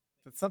don't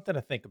it's something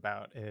to think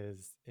about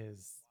is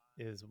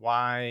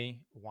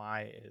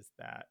why is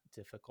that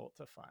difficult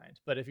to find?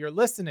 But if you're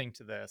listening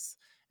to this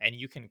and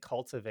you can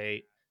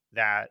cultivate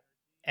that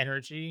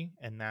energy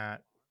and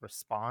that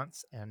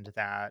response and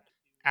that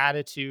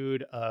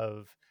attitude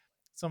of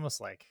it's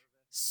almost like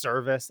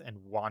service and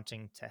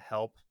wanting to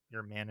help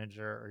your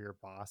manager or your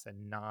boss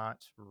and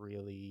not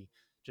really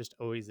just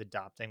always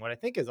adopting what I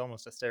think is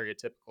almost a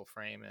stereotypical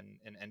frame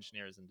in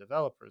engineers and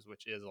developers,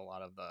 which is a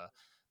lot of the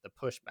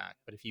pushback.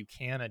 But if you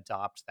can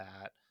adopt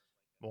that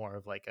more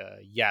of like a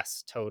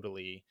yes,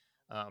 totally,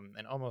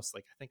 and almost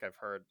like I think I've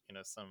heard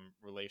some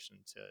relation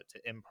to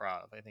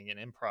improv. I think in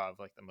improv,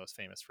 like the most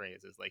famous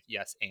phrase is like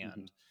yes mhm.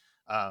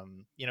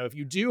 and. If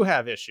you do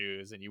have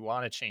issues and you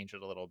want to change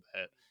it a little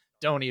bit,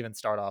 don't even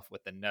start off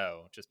with the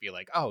no. Just be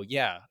like, oh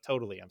yeah,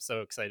 totally. I'm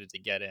so excited to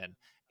get in.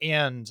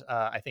 And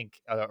I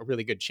think a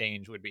really good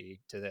change would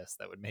be to this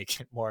that would make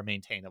it more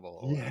maintainable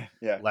or Yeah,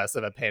 yeah. less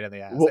of a pain in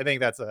the ass. I Well,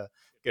 think that's a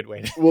good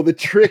way well, the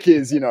trick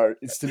is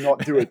to not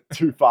do it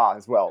too far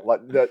as well.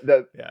 Like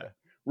the yeah.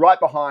 right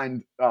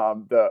behind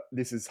the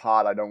this is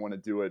hard, I don't want to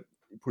do it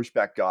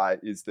pushback guy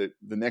is that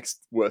the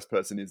next worst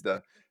person is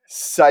the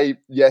say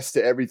yes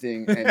to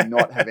everything and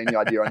not have any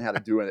idea on how to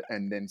do it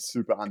and then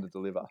super under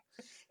deliver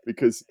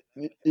because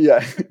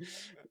yeah.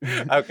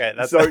 Okay,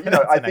 that's So that's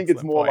I an think it's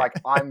excellent more point. like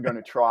I'm going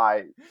to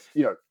try.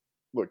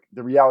 Look,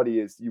 the reality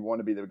is you want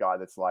to be the guy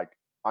that's like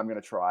I'm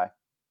going to try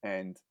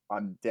and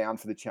I'm down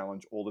for the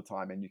challenge all the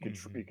time and you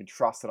Mhm. can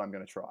trust that I'm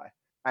going to try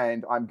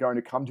and I'm going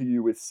to come to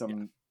you with Yeah.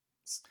 some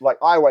like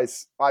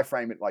I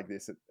frame it like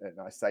this, and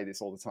I say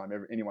this all the time.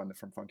 Anyone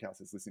from Funkhouse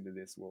that's listening to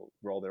this will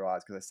roll their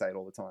eyes because I say it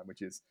all the time,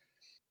 which is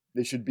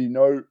there should be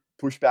no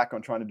pushback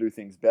on trying to do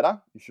things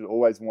better. You should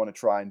always want to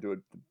try and do it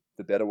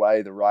the better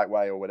way, the right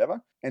way, or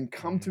whatever. And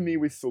come to me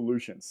Mhm. with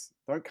solutions.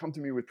 Don't come to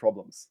me with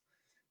problems,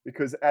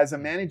 because as a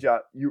Mhm.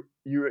 manager,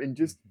 you're in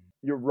just Mhm.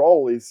 your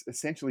role is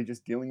essentially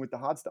just dealing with the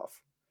hard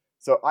stuff.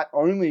 So I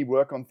only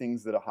work on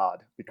things that are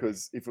hard Right.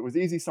 because if it was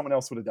easy, someone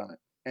else would have done it.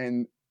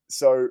 And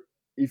so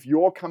if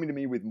you're coming to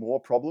me with more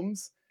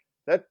problems,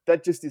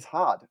 that just is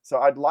hard.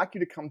 So I'd like you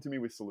to come to me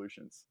with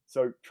solutions.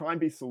 So try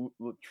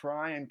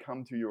and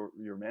come to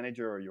your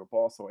manager or your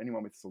boss or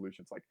anyone with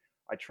solutions. Like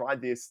I tried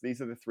this.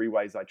 These are the 3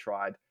 ways I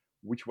tried.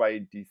 Which way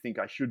do you think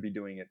I should be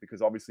doing it?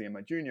 Because obviously I'm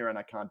a junior and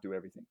I can't do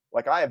everything.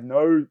 Like I have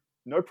no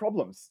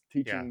problems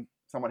Yeah. teaching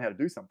someone how to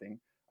do something.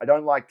 I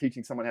don't like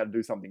teaching someone how to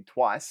do something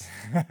twice.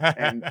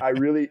 And I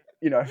really,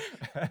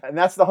 and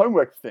that's the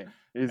homework thing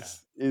Yeah.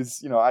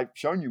 I've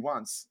shown you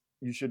once,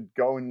 you should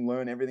go and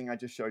learn everything I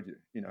just showed you,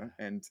 Yeah.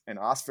 and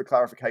ask for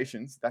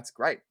clarifications. That's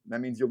great. That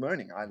means you're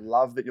learning. I Yeah.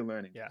 love that you're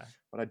learning. Yeah.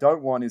 What I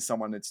don't want is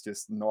someone that's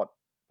just not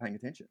paying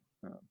attention.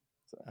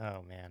 So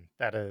Oh man,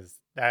 that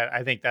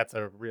I think that's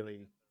a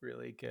really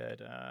really good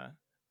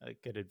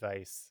good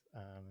advice.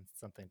 It's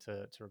something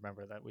to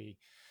remember that we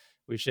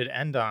should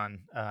end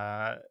on.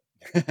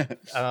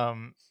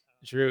 Um,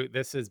 Drew,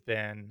 this has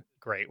been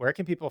great. Where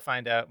can people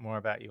find out more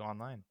about you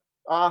online?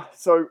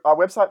 so our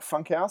website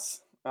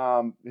Funkhaus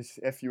is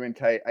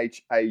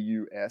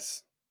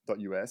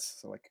funkhaus.us,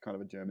 so like kind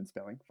of a German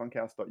spelling,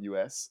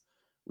 funkhaus.us.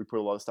 We put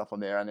a lot of stuff on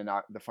there, and then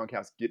the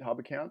Funkhaus GitHub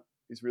account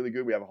is really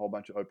good. We have a whole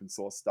bunch of open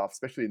source stuff,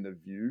 especially in the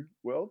Vue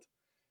world,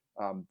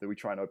 that we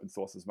try and open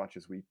source as much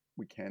as we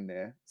can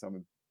there. So I'm a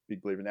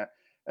big believer in that.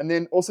 And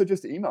then also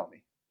just email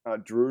me,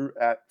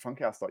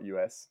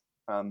 drew@funkhaus.us.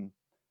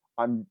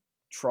 I'm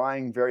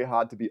trying very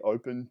hard to be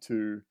open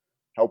to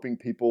helping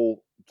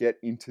people get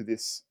into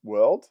this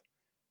world.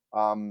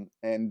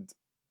 And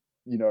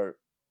you know,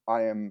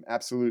 I am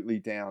absolutely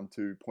down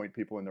to point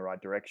people in the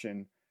right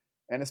direction,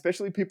 and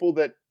especially people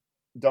that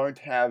don't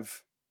have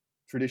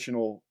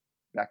traditional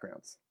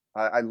backgrounds.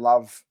 I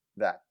love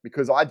that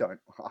because I don't.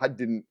 I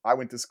didn't. I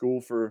went to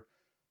school for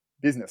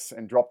business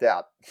and dropped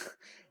out.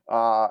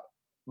 uh,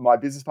 my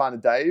business partner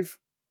Dave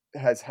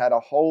has had a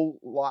whole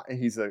lot.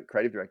 He's a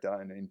creative director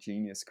and an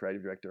ingenious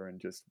creative director, and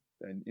just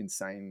an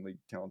insanely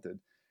talented.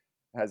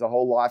 Has a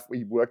whole life.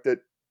 He worked at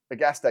a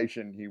gas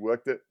station. He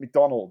worked at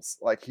McDonald's.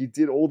 Like he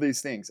did all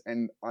these things,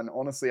 and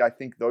honestly, I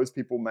think those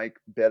people make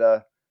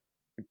better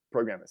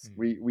programmers.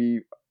 Mhm.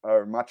 We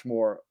are much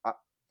more.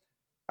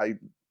 I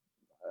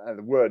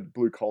the word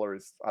blue collar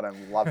is, I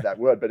don't love that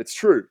word, but it's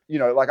true. You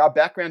know, like our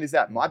background is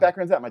that. My Mhm.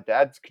 background's that. My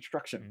dad's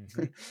construction.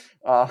 Mhm.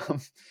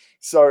 um,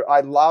 so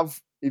I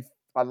love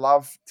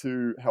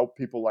to help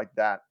people like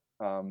that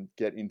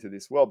get into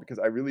this world, because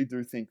I really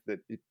do think that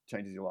it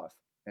changes your life,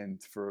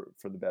 and for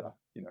the better.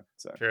 You know,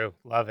 so True.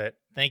 Love it.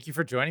 Thank you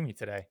for joining me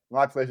today.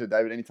 my pleasure,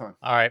 David. Anytime.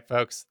 All right,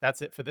 folks,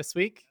 that's it for this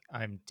week.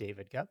 I'm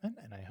David Gutman,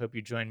 and I hope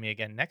you join me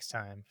again next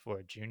time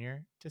for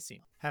Junior to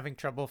Senior. Having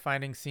trouble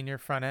finding senior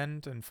front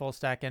end and full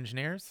stack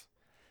engineers?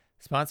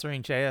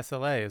 Sponsoring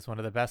JSLA is one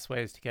of the best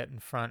ways to get in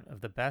front of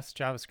the best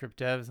JavaScript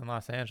devs in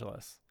Los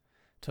Angeles.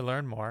 To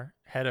learn more,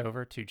 head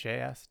over to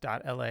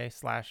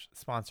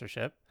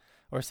js.la/sponsorship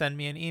or send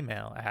me an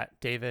email at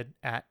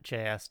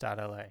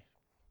david@js.la.